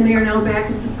 and they are now back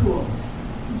at the school.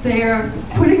 They are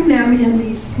putting them in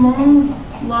the small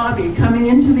lobby coming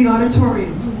into the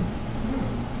auditorium,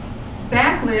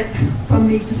 backlit from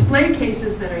the display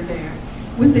cases that are there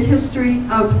with the history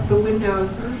of the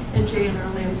windows in J&R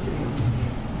Lamb Studios.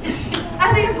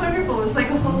 I think it's wonderful. It's like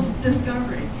a whole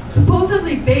discovery.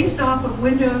 Supposedly based off of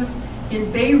windows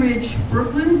in Bay Ridge,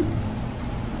 Brooklyn.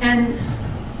 And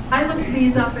I looked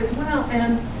these up as well,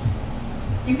 and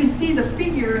you can see the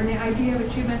figure and the idea of a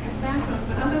geometric background,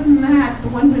 but other than that, the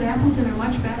ones at Appleton are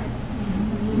much better.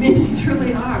 I mean, they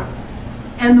truly are.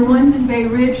 And the ones in Bay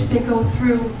Ridge, they go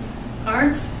through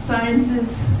arts,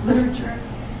 sciences, literature.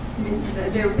 I mean,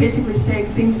 they're basically saying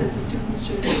things that the students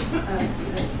should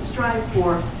strive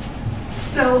for.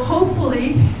 So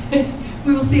hopefully,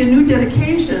 we will see a new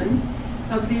dedication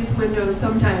of these windows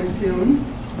sometime soon,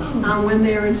 when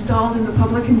they are installed and the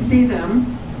public can see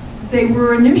them. They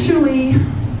were initially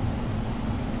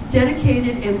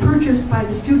dedicated and purchased by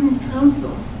the Student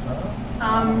Council,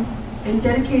 and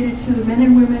dedicated to the men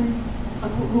and women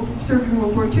who served in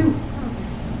World War II.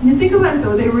 And you think about it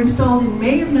though, they were installed in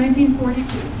May of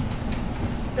 1942.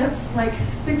 That's like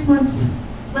 6 months,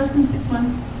 less than 6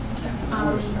 months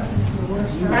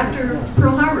after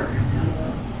Pearl Harbor.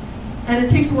 And it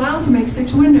takes a while to make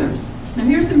 6 windows. Now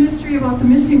here's the mystery about the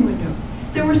missing window.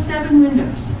 There were 7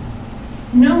 windows.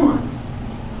 No one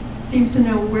seems to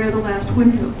know where the last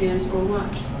window is or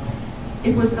was.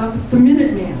 It was of the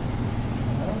Minuteman,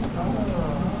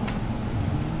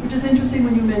 which is interesting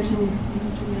when you mentioned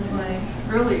Minuteman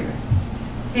earlier.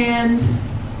 And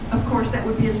of course that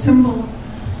would be a symbol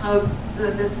of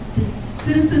the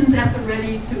citizens at the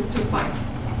ready to fight.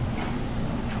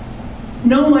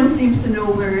 No one seems to know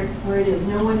where it is.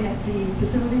 No one at the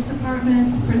facilities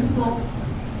department, the principal.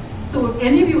 So if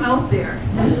any of you out there,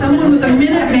 there's someone with a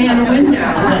Minuteman window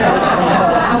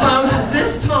about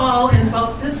this tall and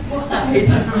about this wide.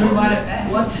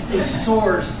 What's the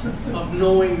source of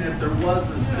knowing that there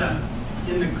was a set?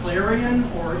 In the Clarion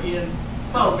or in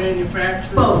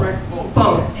manufacturer?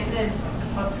 Both. And then the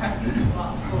Post-Crescent as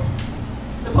well.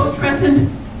 The Post-Crescent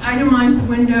itemized the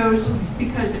windows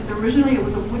because originally it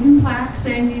was a wooden plaque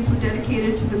saying these were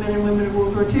dedicated to the men and women of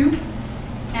World War II.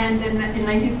 And then in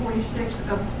 1946,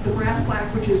 the brass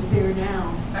plaque, which is there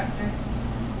now,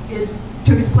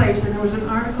 took its place. And there was an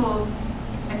article,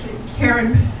 actually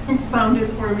Karen found it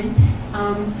for me,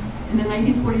 in the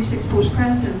 1946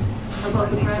 Post-Crescent about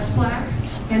the brass plaque.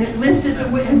 And it listed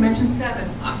it mentioned 7.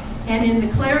 And in the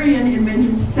Clarion, it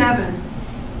mentioned 7.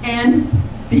 And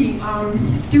the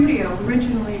studio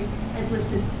originally had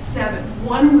listed 7.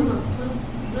 One was a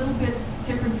little bit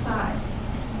different size.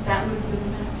 That would have been the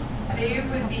minimum. They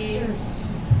would be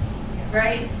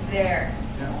right there.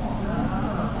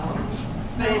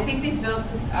 But I think they built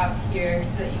this up here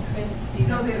so that you couldn't see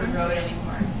the road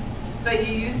anymore. but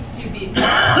you used to be.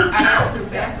 I actually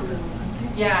back a little.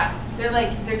 Yeah,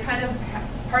 they're kind of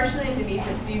partially underneath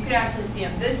this, but you could actually see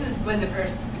them. This is when the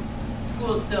first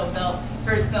school was still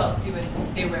first built. See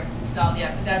when they weren't installed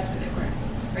yet, but that's where they were,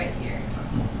 right here.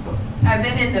 I've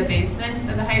been in the basement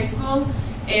of the high school,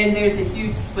 and there's a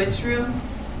huge switch room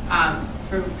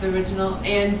for the original,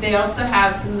 and they also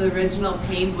have some of the original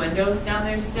paned windows down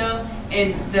there still.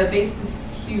 And the basement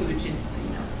is huge. It's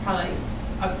probably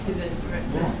up to this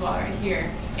wall right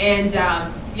here. And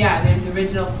yeah, there's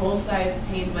original full-size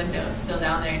paned windows still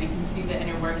down there, and you can see the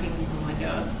inner workings of the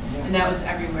windows. And that was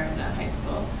everywhere in the high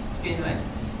school to begin with.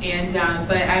 And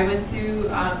but I went through,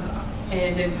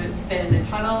 and I've been in the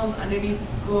tunnels underneath the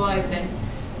school. I've been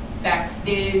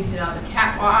backstage and on the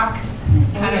catwalks.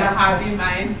 Kind of a hobby of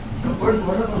mine. Where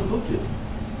are those located?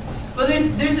 Well,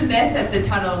 there's a myth that the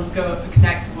tunnels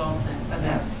connect to Wilson, but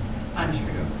that's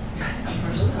untrue.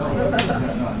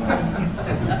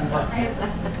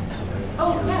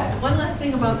 Oh, yeah. One last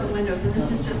thing about the windows, and this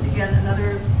is just, again,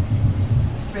 another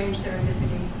strange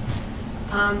serendipity.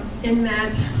 In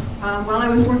that, while I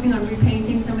was working on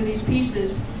repainting some of these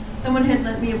pieces, someone had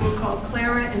lent me a book called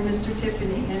Clara and Mr.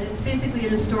 Tiffany, and it's basically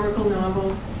an historical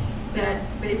novel that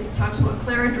basically talks about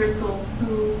Clara Driscoll,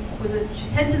 who was a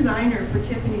head designer for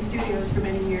Tiffany Studios for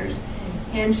many years.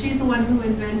 And she's the one who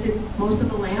invented most of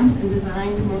the lamps and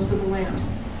designed most of the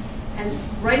lamps. And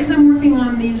right as I'm working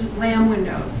on these lamp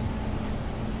windows,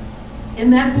 in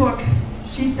that book,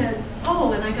 she says,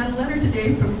 oh, and I got a letter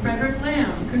today from Frederick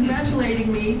Lamb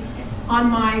congratulating me on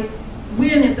my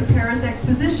win at the Paris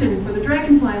Exposition for the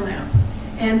Dragonfly lamp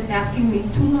and asking me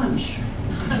to lunch.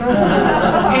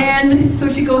 And so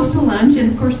she goes to lunch,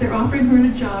 and of course they're offering her a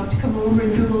job to come over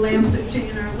and do the lamps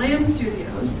in our lamp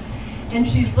studios. And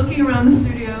she's looking around the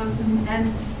studios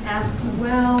and asks,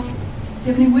 well, do you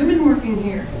have any women working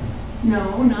here?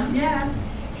 No, not yet.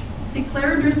 See,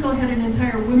 Clara Driscoll had an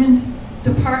entire women's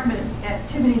department at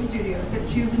Tiffany Studios that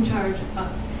she was in charge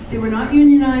of. They were not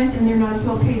unionized, and they're not as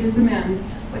well paid as the men,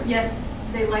 but yet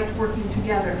they liked working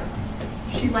together.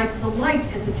 She liked the light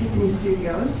at the Tiffany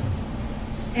Studios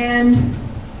and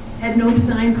had no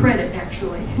design credit,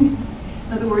 actually. In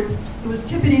other words, it was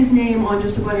Tiffany's name on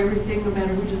just about everything, no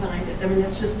matter who designed it. I mean,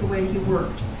 that's just the way he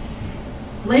worked.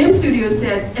 Lamb Studios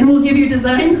said, and we'll give you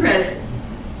design credit.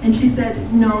 And she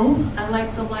said, no, I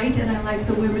like the light and I like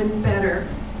the women better.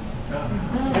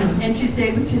 And she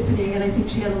stayed with Tiffany, and I think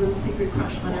she had a little secret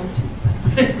crush on him too.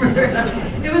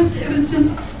 It was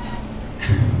just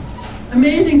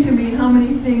amazing to me how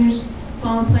many things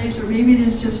fall in place, or maybe it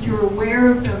is just you're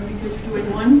aware of them because you're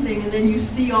doing one thing, and then you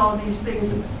see all these things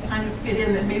that kind of fit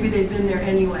in that maybe they've been there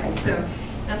anyway. So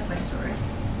that's my story.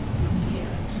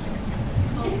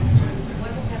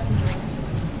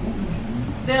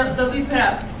 They'll be put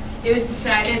up. It was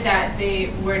decided that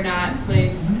they were not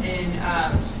placed in,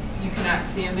 you could not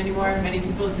see them anymore. Many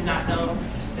people did not know.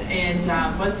 And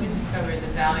once we discovered the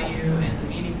value and the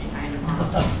meaning behind them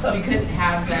all, we couldn't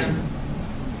have them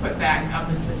put back up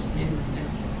in such an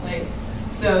insignificant place.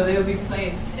 So they will be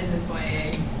placed in the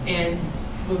foyer and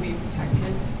will be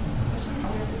protected.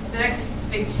 The next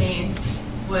big change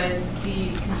was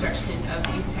the construction of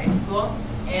East High School,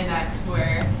 and that's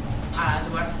where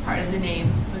the west part of the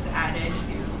name was added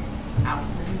to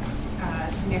Appleton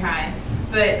Senior High.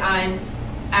 But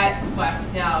at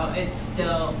West now, it's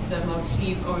still, the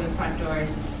motif over the front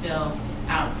doors is still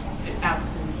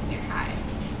Appleton Senior High.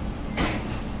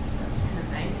 So it's kind of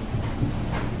nice.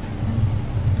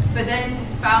 But then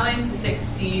following the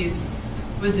 60s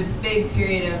was a big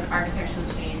period of architectural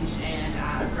change and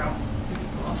growth for the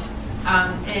school.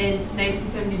 In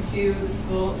 1972, the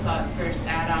school saw its first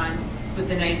add-on with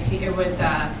the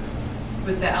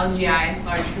LGI,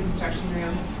 large group instruction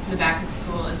room, in the back of the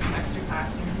school and some extra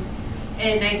classrooms.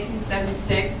 In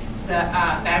 1976, the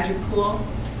Badger Pool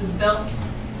was built,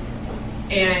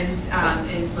 and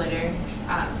it was later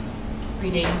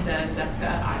renamed the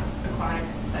Zepka Aquatic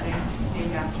Center,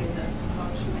 named after the swim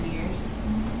coach for many years.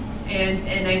 And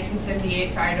in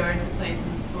 1978, fire doors were placed in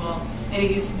the school, and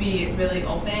it used to be really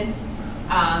open.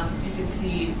 You could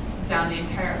see down the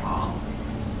entire hall.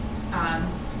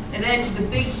 And then the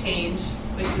big change,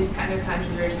 which is kind of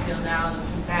controversial now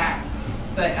looking back,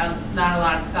 but not a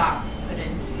lot of thought was put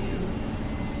into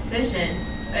this decision,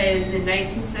 is in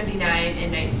 1979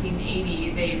 and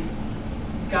 1980, they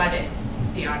gutted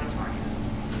the auditorium.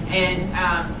 And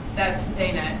that's the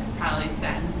thing that probably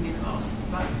saddens me the most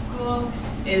about the school,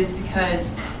 is because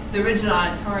the original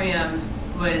auditorium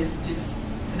was just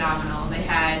phenomenal. They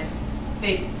had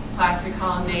fake plaster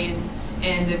colonnades,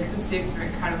 and the acoustics were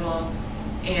incredible.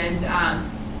 And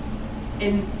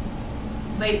in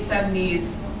late 70s,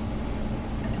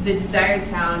 the desired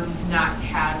sound was not to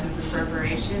have the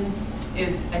reverberations. It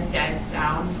was a dead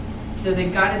sound. So they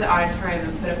gutted the auditorium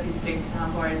and put up these big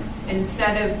soundboards. And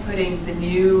instead of putting the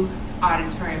new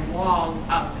auditorium walls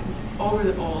up and over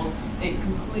the old, they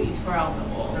completely tore out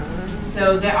the old.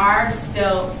 So there are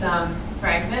still some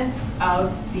fragments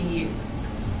of the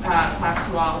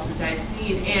plaster walls, which I've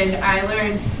seen. And I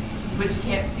learned, which you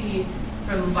can't see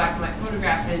from the black and white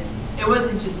photograph, is it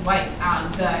wasn't just white.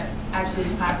 Actually,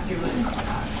 the plaster was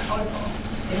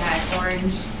colorful. It had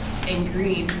orange and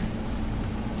green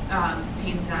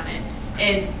painted on it.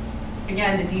 And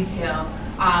again, the detail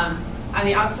on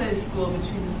the outside of school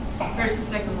between the first and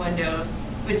second windows,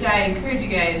 which I encourage you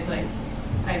guys, like,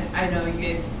 I know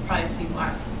you guys probably seen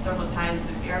watched several times,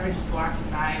 but if you're ever just walking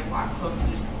by, walk closer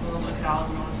to school and look at all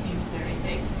the motifs and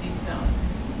everything, detailed.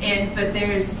 But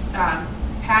there's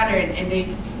pattern, and they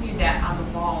continued that on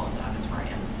the wall of the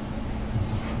auditorium.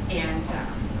 And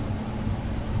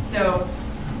so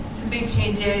some big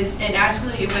changes, and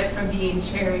actually it went from being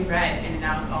cherry red, and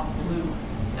now it's all blue,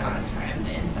 the auditorium,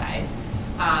 the inside.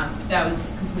 That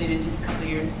was completed just a couple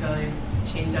years ago. They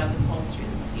changed out the upholstery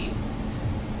of the seats.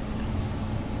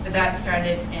 But that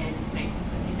started in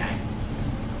 1979.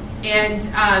 And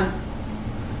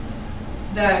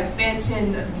the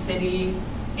expansion of the city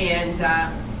and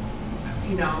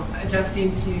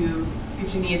adjusting to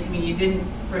future needs. I mean, you didn't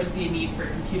first see a need for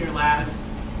computer labs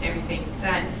and everything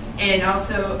then. And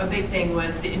also a big thing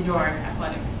was the indoor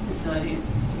athletic facilities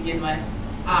to begin with.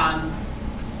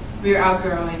 We were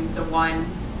outgrowing the one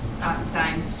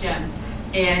science gym.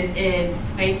 And in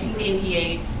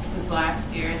 1988 was the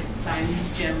last year that the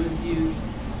science gym was used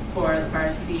for the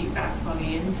varsity basketball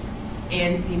games.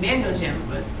 And the manual gym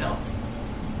was built.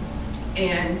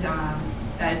 And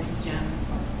that is the gym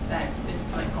that is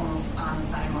like almost on the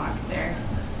sidewalk there.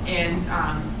 And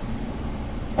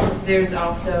there's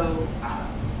also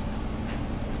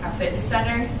a fitness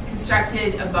center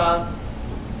constructed above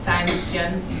Simon's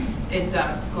gym. It's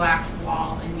a glass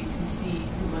wall, and you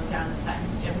can look down the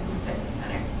Simon's gym from the fitness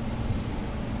center.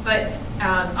 But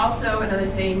also another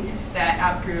thing that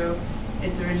outgrew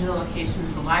its original location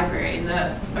was the library. And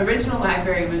the original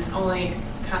library was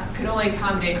could only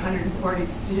accommodate 140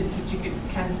 students, which you could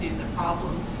kind of see as a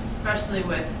problem, especially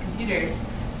with computers.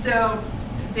 So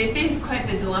they faced quite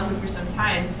the dilemma for some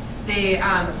time. They,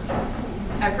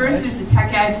 at first there's a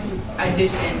tech ed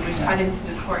addition, which cut into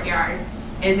the courtyard,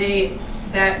 and they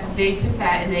took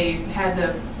that and they had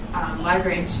the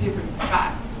library in two different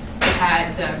spots. They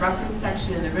had the reference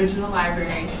section in the original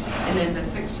library, and then the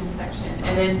fiction section.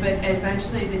 And then, but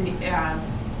eventually,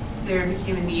 there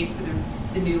became a need for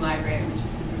the new library, which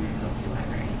is the Bruno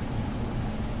Library.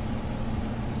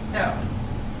 So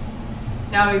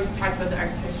now we've talked about the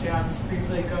architecture. I'll just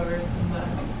briefly go over some of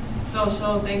the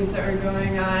social things that were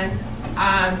going on.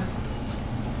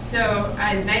 So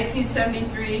in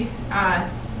 1973,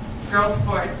 girls'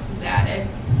 sports was added,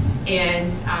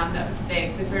 and that was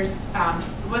big. The first,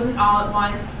 it wasn't all at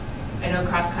once. I know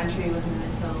cross country wasn't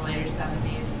until the later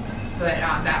 70s, but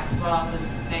basketball was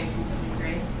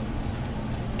 1973.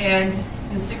 And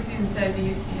in the 60s and 70s,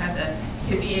 you had the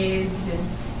hippie age, and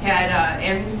you had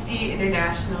Amnesty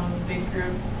International was a big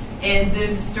group. And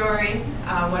there's a story,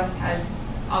 Wes has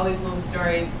all these little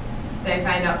stories that I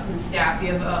find out from the staff.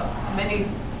 You have many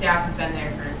staff have been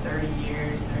there for 30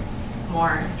 years or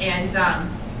more. And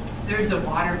there was a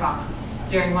water bomb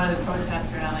during one of the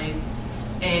protest rallies,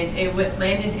 and it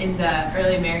landed in the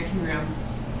early American room.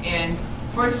 And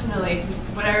fortunately,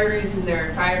 for whatever reason, there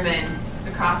were firemen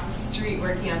across the street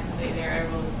working on something. They were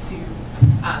able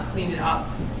to clean it up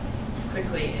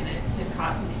quickly, and it didn't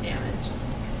cause any damage.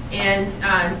 And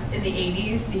in the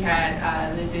 80s, you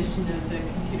had the addition of the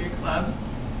computer club.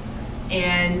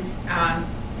 And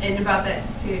in about that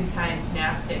period of time,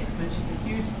 gymnastics, which was a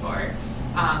huge sport,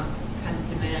 kind of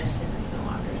diminished, and it's no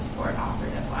longer a sport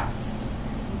offered at West.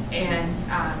 And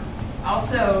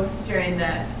also during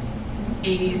the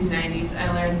 80s and 90s,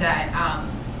 I learned that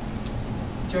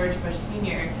George Bush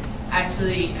Sr.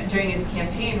 actually, during his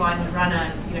campaign, wanted to run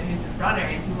on, he was a runner,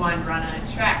 and he wanted to run on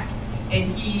a track.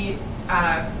 And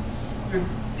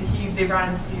they brought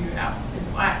him to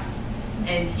Appleton West,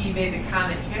 and he made the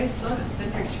comment, "You guys still have a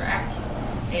cinder track,"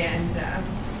 and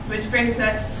which brings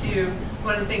us to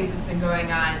one of the things that's been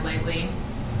going on lately.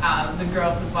 The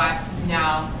Growth of West is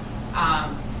now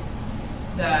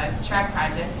the track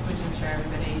project, which I'm sure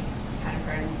everybody has kind of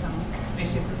heard in some way,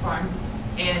 shape, or form.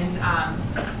 And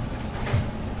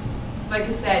like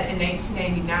I said, in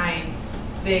 1999,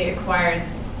 they acquired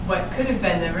what could have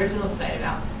been the original site of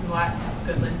Appleton West,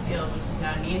 Goodland Field, which is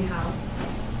now an Ian House,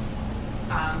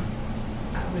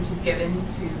 which is given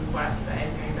to West by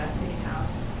Mary Beth Ian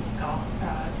House.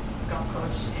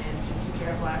 and she took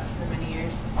care of Wes for many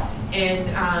years. And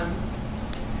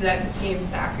so that became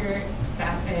soccer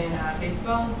and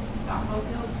baseball, softball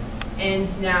fields. And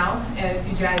now, if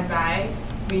you drive by,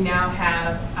 we now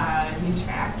have a new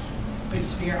track,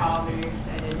 which we are all very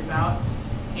excited about,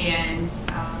 and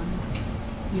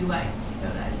new lights. So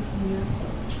that is the newest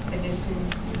addition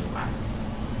to the West.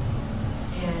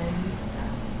 And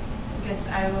I guess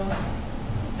I will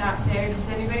stop there. Does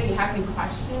anybody have any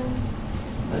questions?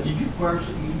 Did you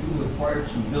acquired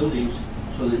some buildings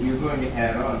so that you're going to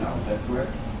add on now, is that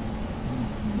correct?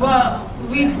 Well,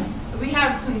 we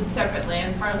have some separate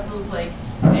land parcels, like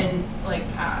 3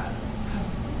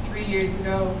 years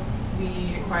ago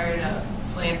we acquired a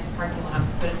land for parking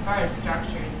lots, but as far as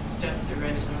structures, it's just the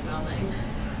original building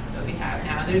that we have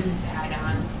now. There's just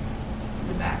add-ons in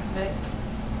the back of it.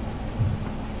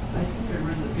 I think I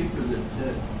read in the paper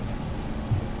that,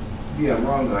 yeah, I'm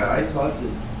wrong, I thought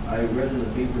that, I read in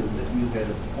the paper that you had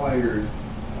acquired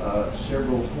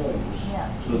several homes.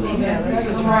 Yes. So that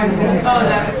That's right. Oh,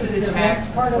 that was for the track. That's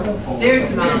part of the They're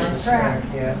demolished. track.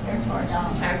 Yeah. They're torn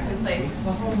down. The track in place.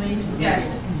 The whole maze. Yes.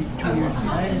 How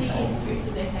many streets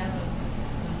do they have?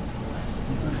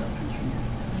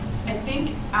 I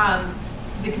think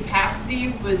the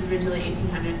capacity was originally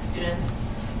 1,800 students,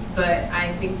 but I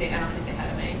don't think they had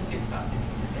that many. It was about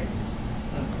 1,500.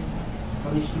 How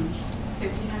many students?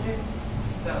 1,500?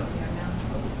 Which is about what we have now.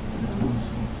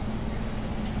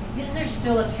 Is there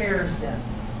still a terrorist den?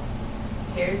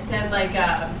 Terrace said, like,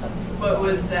 what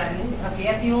was that? Okay,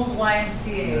 at the old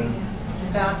YMCA, which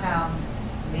is downtown,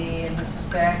 this is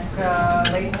back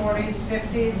late 40s,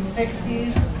 50s,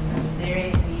 60s.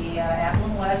 The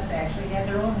Appleton West actually had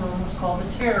their own room. It was called the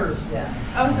terrorist den.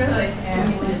 Oh, really?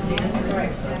 And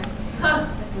right. Huh.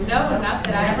 No, not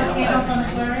that I Never came up on the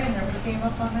know. Clarion? Never came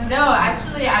up on that? No,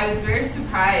 actually, I was very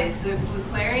surprised. The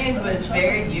Clarion was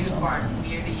very uniform from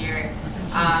year to year.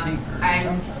 I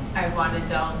want to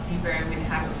delve deeper. I'm going to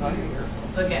have to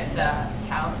look at the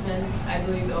talismans. I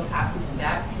believe they'll copies of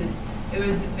that because it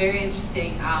was very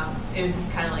interesting. It was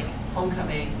just kind of like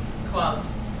homecoming clubs,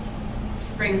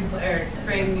 spring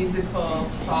musical,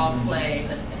 fall play.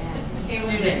 He was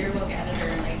a yearbook editor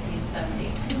in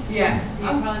 1970. Yeah. So you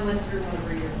probably went through one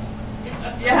every year.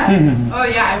 Yeah. Oh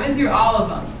yeah, I went through all of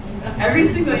them. Every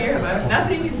single year, but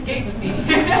nothing escaped me.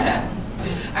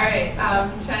 All right.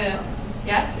 Trying to.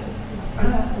 Yes.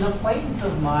 An acquaintance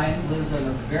of mine lives in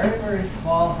a very, very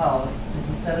small house that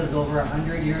he said is over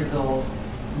 100 years old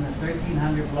in the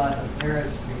 1300 block of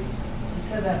Paris Street. He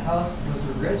said that house was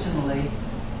originally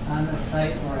on the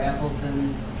site where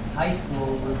Appleton High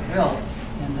School was built,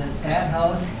 and that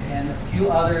house and a few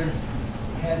others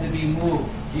had to be moved.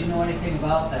 Do you know anything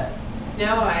about that?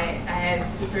 No,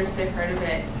 it's the first I've heard of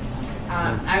it.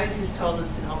 I was just told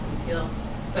it's an open field,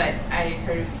 but I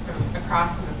heard it was from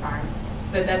across from a farm.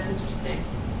 But that's interesting.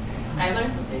 I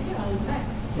learned something new all the time.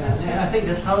 Yeah, and I think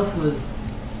this house was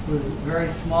very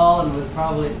small and was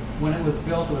probably, when it was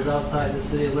built, it was outside the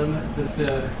city limits. It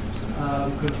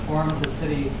conformed to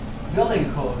city building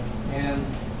codes. And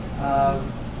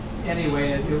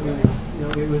anyway, it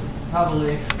was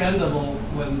probably expendable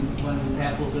when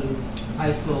Appleton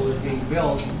High School was being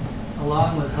built,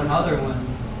 along with some other ones.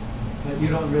 But you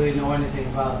don't really know anything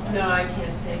about that. No, I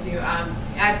can't say I do.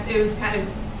 Actually, it was kind of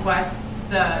west.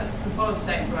 The proposed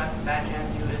site for West of Badger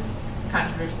Avenue was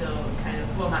controversial,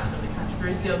 well, not really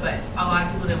controversial, but a lot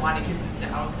of people didn't want it because it was the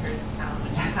outskirts of town,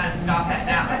 which you kind of scoff at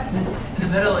now. It's in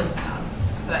the middle of town.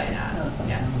 But,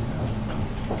 yes.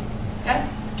 Yes?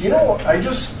 Do you know, I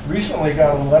just recently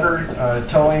got a letter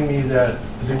telling me that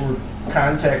they were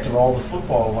contacted all the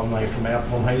football alumni from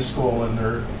Appleton High School, and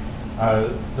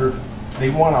they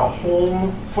want a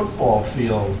home football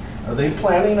field. Are they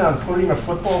planning on putting a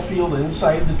football field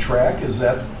inside the track? Is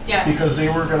that because they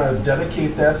were going to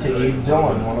dedicate that to Abe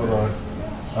Dillon, one of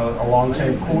a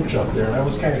longtime coach up there? And I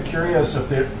was kind of curious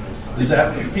if is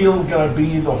that field going to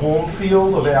be the home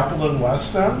field of Appleton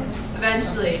West then?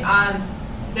 Eventually.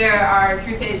 There are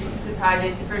 3 phases to the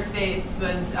project. The first phase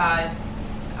was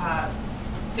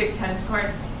 6 tennis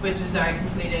courts, which was already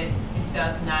completed in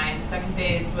 2009. The second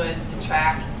phase was the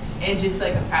track and just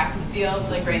like a practice field.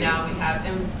 Like right now we have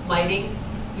lighting.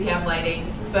 We have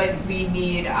lighting, but we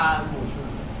need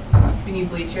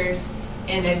bleachers,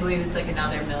 and I believe it's like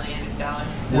another $1 million.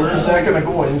 So where is that going to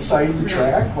go? Inside the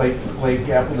track, like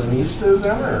Appleton East is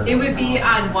then, or? it would be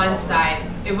on one side.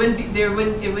 It wouldn't be It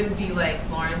wouldn't be like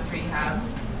Lawrence where you have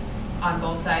on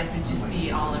both sides. It'd just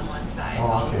be all on one side. Oh,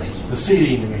 all the okay. bleachers. The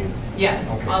seating, you mean? Yes,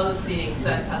 Okay. all the seating. So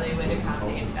that's how they would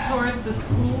accommodate that. So at the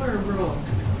school or road?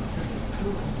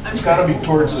 It's got to be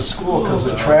towards the school because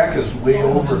the track is way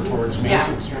over towards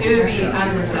Mason Street. It would be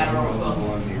on the side of the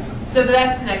school. So, but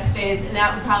that's the next phase, and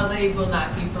that probably will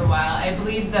not be for a while. I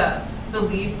believe the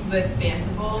lease with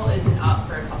Bantable isn't up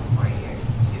for a couple more years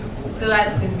too. So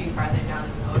that's going to be farther down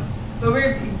the road. But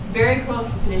we're very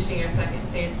close to finishing our second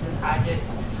phase of the project.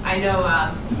 I know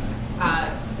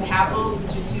the Happels,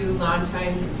 which are two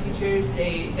longtime teachers,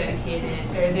 they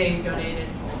donated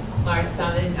a large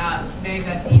sum, and Mary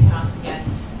Beth Eatonhouse again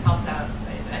helped out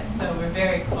quite a bit. So we're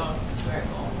very close to our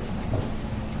goal for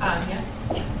second. Yes?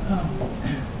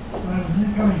 When I was an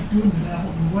incoming student at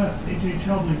Appleton West, H.H.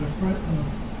 Helbling was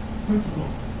principal.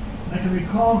 And I can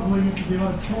recall going into the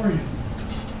auditorium,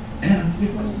 and he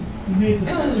made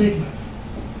the statement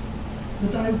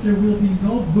that there will be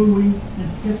no booing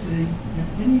and hissing at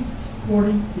any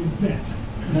sporting event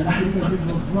because it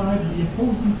will drive the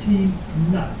opposing team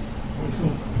nuts. So,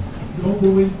 no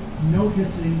booing, no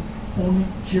hissing, only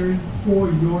cheering for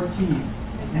your team.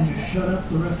 And you shut up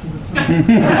the rest of the time.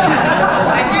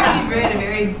 I heard he ran a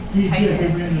very tight. He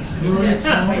ran a very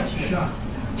tight shot.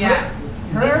 Yeah.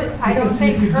 I don't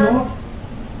think if you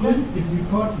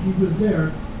caught he was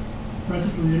there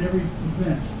practically at every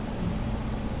event,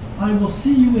 I will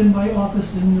see you in my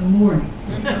office in the morning.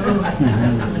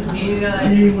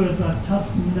 He was a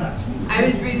tough nut. I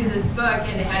was reading this book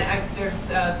and it had excerpts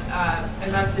of,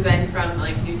 it must have been from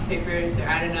like newspapers or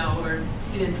I don't know, or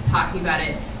students talking about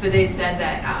it, but they said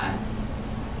that,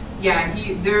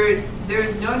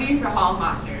 there's no need for hall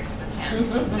monitors with him.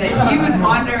 That he would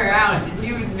wander around and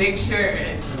he would make sure,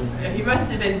 he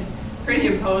must have been pretty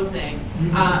imposing. He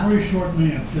was a very short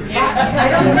man. Sure. Yeah. I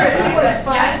don't think he was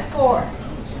 5'4".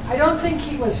 I don't think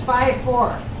he was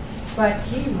 5'4", but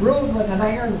he ruled with an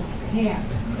iron hand.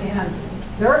 And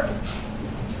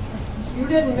you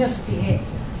didn't misbehave.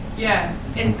 Yeah,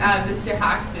 and Mr.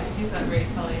 Hoxton, he's not very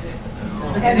tall either.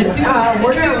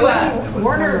 And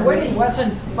Werner Whitty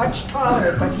wasn't much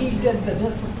taller, but he did the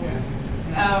discipline.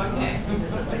 Oh, okay.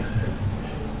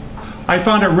 I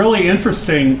found it really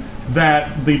interesting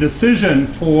that the decision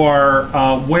for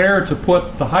where to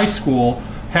put the high school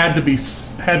had to be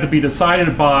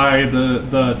decided by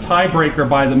the tiebreaker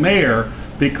by the mayor,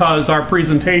 because our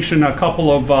presentation a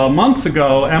couple of months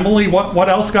ago, Emily, what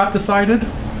else got decided?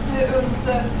 It was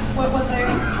when they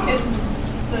in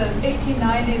the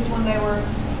 1890s when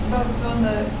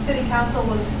the city council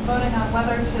was voting on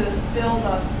whether to build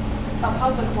a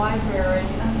public library,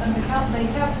 and the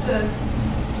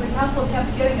council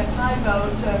kept getting a tie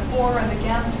vote for and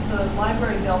against the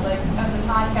library building, and the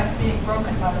tie kept being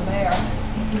broken by the mayor.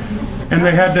 And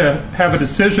they had to have a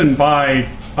decision by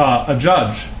a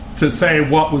judge to say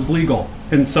what was legal.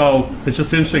 And so it's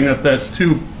just interesting that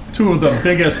two of the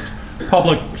biggest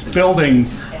public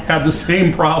buildings have the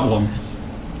same problem.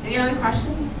 Any other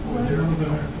questions?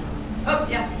 Oh,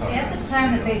 yeah. At the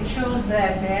time that they chose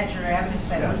that Badger Avenue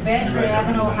site, was Badger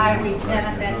Avenue Highway 10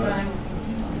 at that time?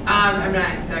 I'm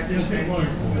not exactly Yes, sure. it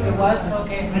was. It was?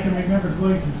 Okay. I can remember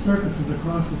going to circuses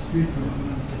across the street from it when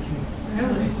I was a kid.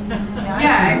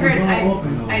 Yeah, I heard.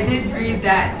 I did read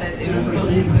that it was close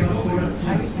to circus.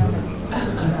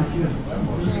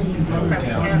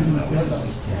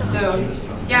 So,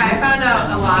 yeah, I found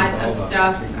out a lot of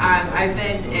stuff. I've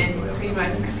been in pretty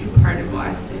much every part of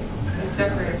Boston,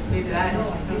 except for maybe that. I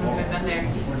don't know if I've been there.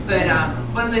 But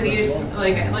one of the neatest,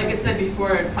 like I said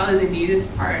before, probably the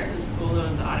neatest part of the school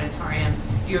was the auditorium.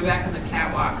 You go back on the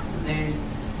catwalks, and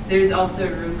there's also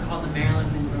a room called the Marilyn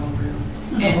Monroe room.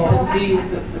 And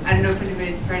I don't know if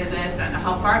anybody's heard of this. I don't know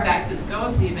how far back this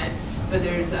goes even, but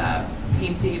there's a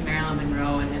painting of Marilyn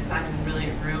Monroe, and it's not even really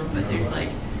a room, but there's like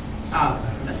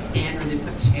a stand where they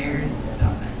put chairs and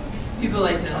stuff. And people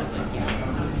like to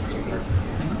on the street.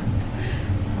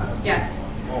 Yes.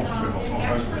 And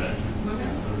actually,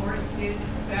 women's sports,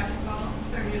 basketball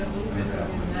started a little bit in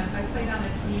that. I played on a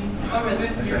team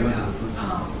with Miriam,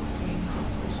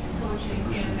 coaching,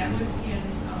 and that was in,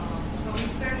 we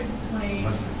started playing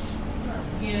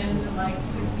in like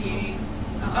 68.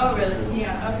 Oh, really?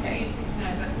 Yeah, okay. 68,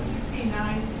 69, but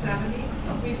 69, 70,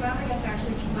 we finally got to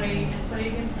actually play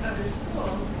against other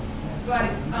schools, but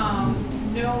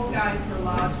no guys were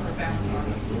allowed to wear basketball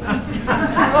games. It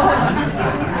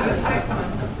was quite fun.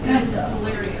 And it's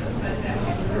hilarious, but that's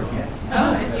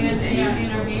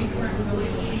and our games weren't really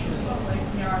well, like,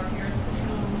 our parents would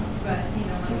come, but,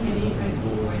 like any high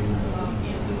school boys would go out and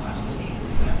we watch the games.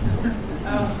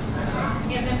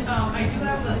 And then I do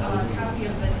have a copy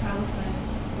of the Townsend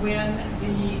when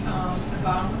the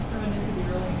bomb was thrown into the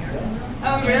early American room.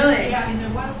 Oh, really? Yeah, and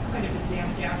there was quite a bit of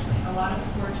damage actually, a lot of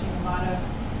scorching, a lot of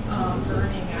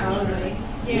burning actually.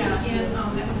 Yeah, and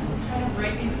that was kind of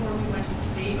right before we went to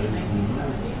state in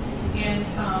 1970. and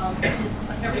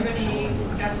everybody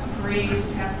got to parade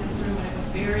past this room, and it was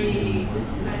very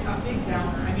a big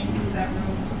downer. I mean, because that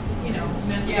room, you know,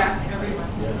 meant a lot to everyone.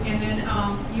 And then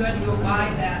you had to go by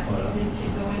that to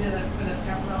go into for the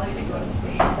pep rally to go to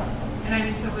state. And I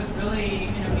mean, so it was really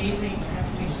an amazing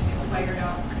transformation. They fired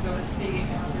out to go to state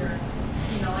after,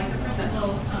 you know, like the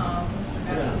principal, Mr.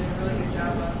 Beth, did a really good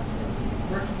job of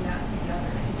working that together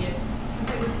to get,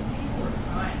 because it was, people were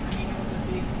crying. I mean, it was a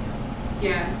big deal.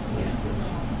 Yeah. So.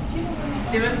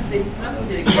 They must have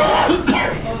did a good job.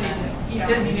 Yeah,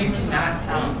 Just you cannot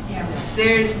tell. Yeah.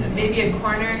 There's maybe a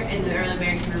corner in the early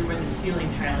American room where the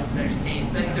ceiling tiles are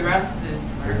stained, but the rest of it is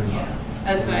marble. Yeah.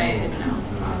 That's why I didn't know.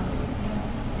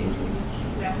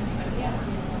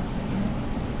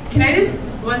 Can I just,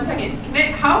 1 second,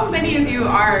 how many of you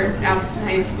are Appleton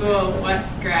High School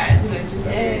West grads? I'm just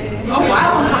oh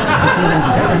wow.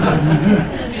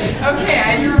 Okay,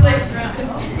 I just like,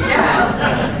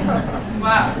 yeah.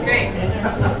 Wow, great.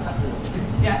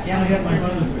 Yeah. I had my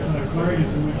mother, Clarion,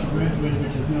 from which she graduated,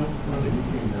 which is now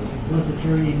was the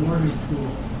Carrie Morgan School.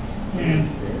 And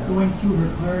going through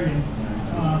her Clarion,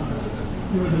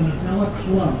 there was an Adela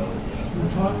Clum who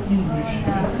taught English.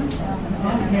 And I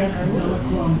had Adela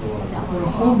Clum for a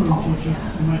homeroom teacher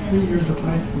in my 3 years of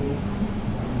high school.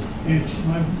 And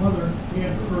my mother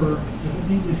had her as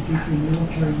an English teacher in the old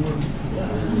Carrie Morgan School.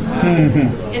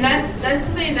 And that's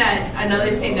something that,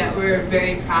 another thing that we're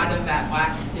very proud of at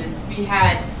West is we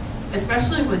had,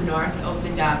 especially when North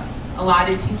opened up, a lot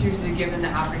of teachers were given the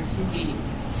opportunity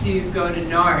to go to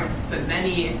North, but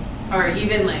many are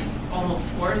even like almost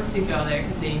forced to go there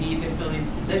because they need to fill these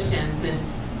positions. And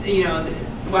you know,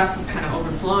 West was kind of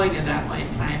overflowing at that point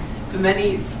in time. But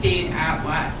many stayed at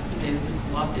West because they just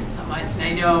loved it so much. And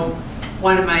I know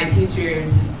one of my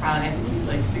teachers is probably, I think he's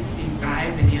like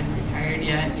 65 and he hasn't retired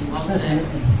yet. He loves it,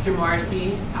 Mr.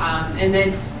 Morrissey. And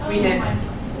then we had,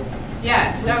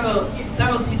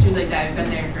 several teachers like that have been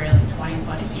there for like 20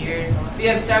 plus years. We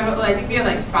have several, I think we have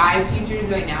like 5 teachers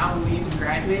right now who even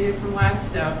graduated from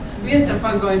West. So we had some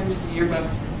fun going through some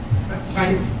yearbooks and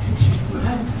finding some pictures of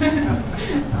them.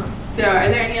 So are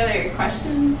there any other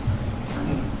questions?